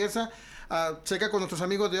que empieza, checa con nuestros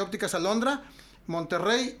amigos de Ópticas Alondra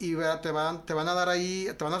Monterrey y te van a dar ahí,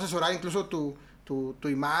 te van a asesorar incluso tu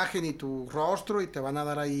imagen y tu rostro, y te van a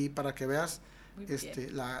dar ahí para que veas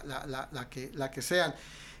la que sean.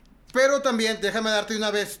 Pero también déjame darte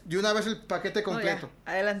de una vez el paquete completo.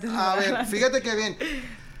 Adelante. A ver, fíjate que bien.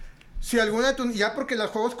 Si alguna de ya porque los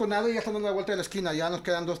juegos con ADO ya están a la vuelta de la esquina, ya nos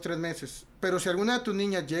quedan 2-3 meses. Pero si alguna de tus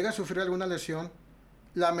niñas llega a sufrir alguna lesión,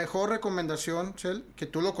 la mejor recomendación, Cel, que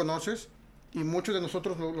tú lo conoces y muchos de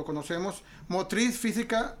nosotros lo conocemos, motriz,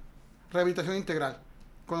 física, rehabilitación integral,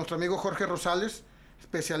 con nuestro amigo Jorge Rosales,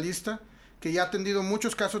 especialista, que ya ha atendido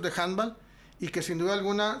muchos casos de handball y que sin duda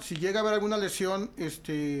alguna, si llega a haber alguna lesión,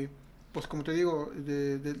 pues como te digo,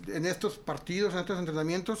 en estos partidos, en estos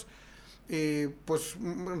entrenamientos, pues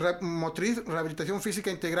motriz, rehabilitación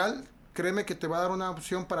física integral, créeme que te va a dar una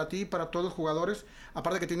opción para ti y para todos los jugadores,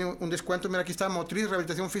 aparte que tiene un descuento. Mira, aquí está motriz,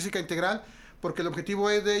 rehabilitación física integral, porque el objetivo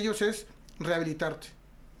de ellos es rehabilitarte.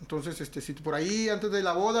 Entonces, si por ahí antes de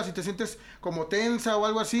la boda, si te sientes como tensa o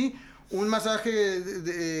algo así, un masaje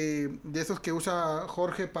de esos que usa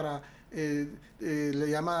Jorge para, le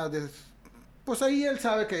llama, pues ahí él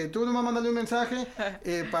sabe que tú nomás mándale un mensaje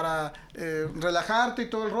para relajarte y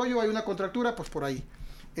todo el rollo, hay una contractura, pues por ahí.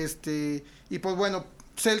 Y pues bueno,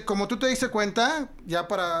 como tú te diste cuenta, ya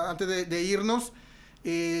para antes de irnos,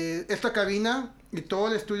 esta cabina y todo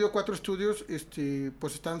el estudio, 4 estudios,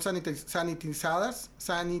 pues están sanitizadas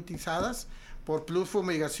por Plus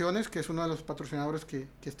Fumigaciones, que es uno de los patrocinadores que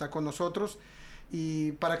está con nosotros,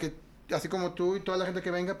 y para que, así como tú y toda la gente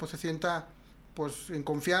que venga, pues se sienta pues en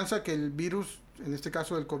confianza que el virus, en este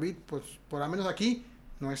caso del COVID, pues por lo menos aquí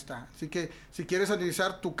no está. Así que si quieres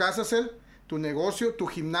sanitizar tu casa, tu negocio, tu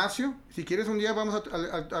gimnasio, si quieres un día vamos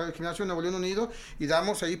al gimnasio de Nuevo León Unido y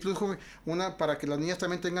damos ahí Plus para que las niñas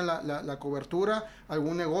también tengan la cobertura,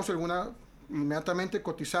 algún negocio, inmediatamente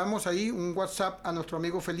cotizamos ahí un WhatsApp a nuestro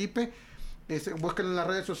amigo Felipe, búsquenlo en las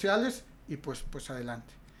redes sociales y pues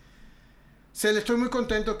adelante. Cel, estoy muy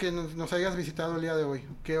contento que nos hayas visitado el día de hoy.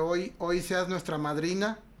 Que hoy seas nuestra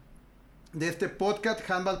madrina de este podcast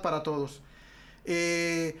Handball para todos.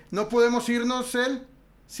 No podemos irnos, Cel,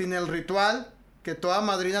 sin el ritual que toda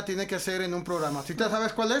madrina tiene que hacer en un programa. ¿Sí te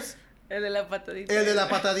sabes cuál es? El de la patadita. El de la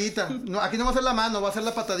patadita. No, aquí no va a ser la mano, va a ser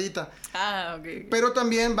la patadita. Ah, ok. Pero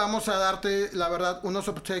también vamos a darte, la verdad, unos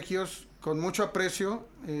obsequios con mucho aprecio,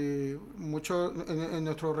 mucho en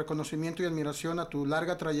nuestro reconocimiento y admiración a tu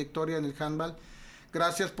larga trayectoria en el handball.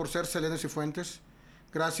 Gracias por ser Selene Sifuentes.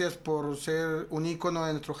 Gracias por ser un ícono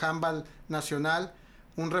de nuestro handball nacional,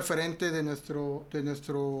 un referente de nuestro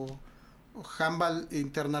handball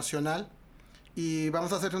internacional. Y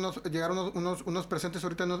vamos a hacer llegar unos presentes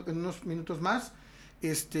ahorita en unos minutos más,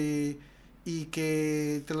 y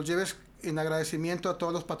que te los lleves en agradecimiento a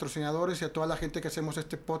todos los patrocinadores y a toda la gente que hacemos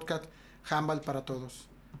este podcast Handball para todos.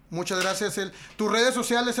 Muchas gracias. Tus redes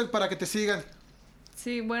sociales, para que te sigan.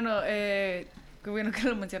 Sí, bueno, qué bueno que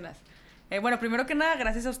lo mencionas. Bueno, primero que nada,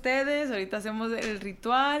 gracias a ustedes. Ahorita hacemos el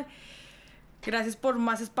ritual. Gracias por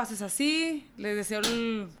más espacios así. Les deseo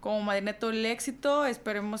como madrina todo el éxito.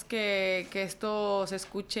 Esperemos que esto se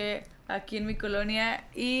escuche aquí en mi colonia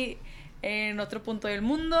y en otro punto del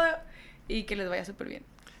mundo y que les vaya súper bien.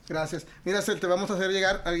 Gracias. Mira, Cel, te vamos a hacer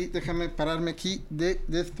llegar ahí. Déjame pararme aquí de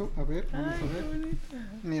esto. A ver, vamos a ver. Qué bonito.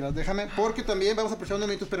 Mira, déjame, porque también vamos a presionar unos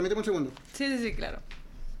minutos. Permíteme un segundo. Sí, claro.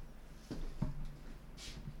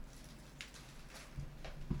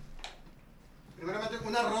 Primeramente,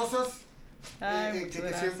 unas rosas.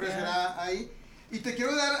 Que siempre será ahí. Y te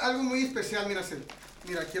quiero dar algo muy especial, mira, Cel.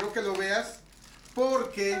 Mira, quiero que lo veas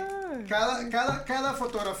porque cada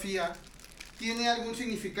fotografía tiene algún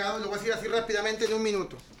significado. Lo voy a decir así rápidamente en un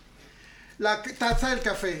minuto. La taza del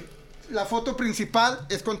café. La foto principal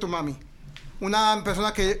es con tu mami. Una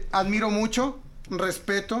persona que admiro mucho,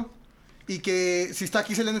 respeto, y que si está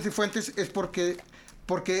aquí Selene Sifuentes es porque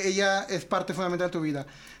ella es parte fundamental de tu vida.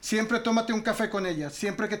 Siempre tómate un café con ella.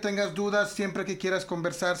 Siempre que tengas dudas, siempre que quieras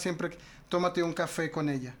conversar, siempre tómate un café con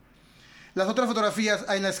ella. Las otras fotografías,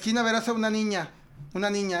 en la esquina verás a una niña,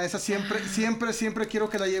 esa siempre quiero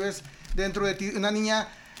que la lleves dentro de ti. Una niña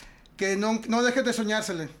que no dejes de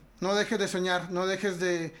soñársele, no dejes de soñar, no dejes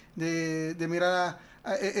de mirar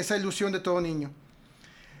a esa ilusión de todo niño.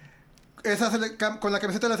 Con la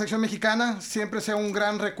camiseta de la selección mexicana, siempre sea un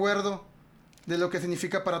gran recuerdo de lo que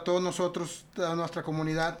significa para todos nosotros, toda nuestra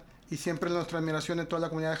comunidad, y siempre nuestra admiración en toda la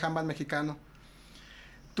comunidad de handball mexicano.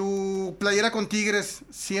 Tu playera con Tigres,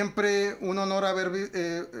 siempre un honor haber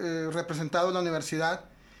representado la universidad,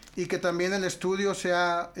 y que también el estudio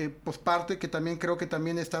sea pues parte, que también creo que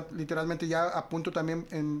también está literalmente ya a punto también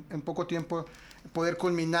en poco tiempo poder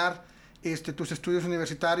culminar tus estudios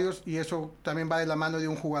universitarios, y eso también va de la mano de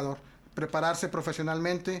un jugador, prepararse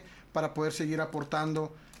profesionalmente para poder seguir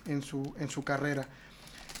aportando en su carrera.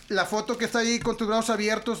 La foto que está ahí con tus brazos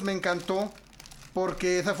abiertos me encantó,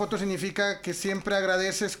 porque esa foto significa que siempre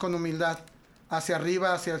agradeces con humildad hacia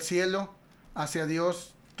arriba, hacia el cielo, hacia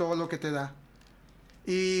Dios, todo lo que te da.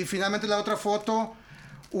 Y finalmente la otra foto,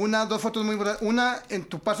 dos fotos muy buenas. Una en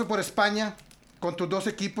tu paso por España con tus dos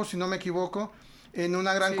equipos, si no me equivoco, en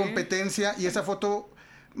una gran competencia, y esa foto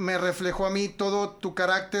me reflejó a mí todo tu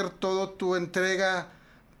carácter, todo tu entrega,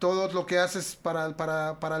 todo lo que haces para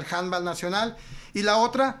el handball nacional. Y la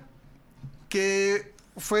otra, que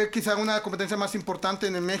fue quizá una competencia más importante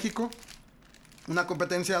en México, una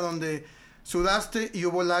competencia donde sudaste y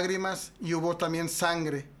hubo lágrimas y hubo también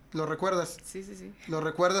sangre. ¿Lo recuerdas? Sí. ¿Lo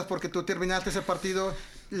recuerdas? Porque tú terminaste ese partido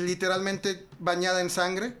literalmente bañada en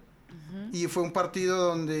sangre. Uh-huh. Y fue un partido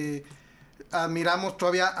donde admiramos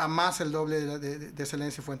todavía a más el doble de Selene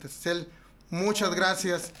Sifuentes. Cel, muchas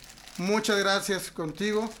gracias. Muchas gracias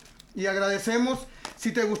contigo y agradecemos.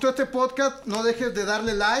 Si te gustó este podcast, no dejes de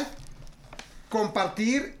darle like,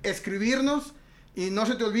 compartir, escribirnos, y no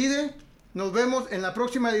se te olvide, nos vemos en la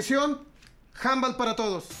próxima edición. Handball para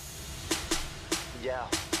todos. Ya,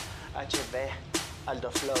 HB, alto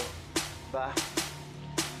flow, va.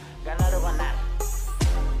 Ganar o ganar.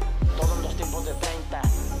 Todos los tiempos de 30,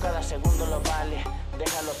 cada segundo lo vale.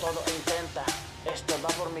 Déjalo todo e intenta. Esto va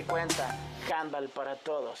por mi cuenta. Handball para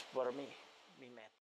todos, por mí.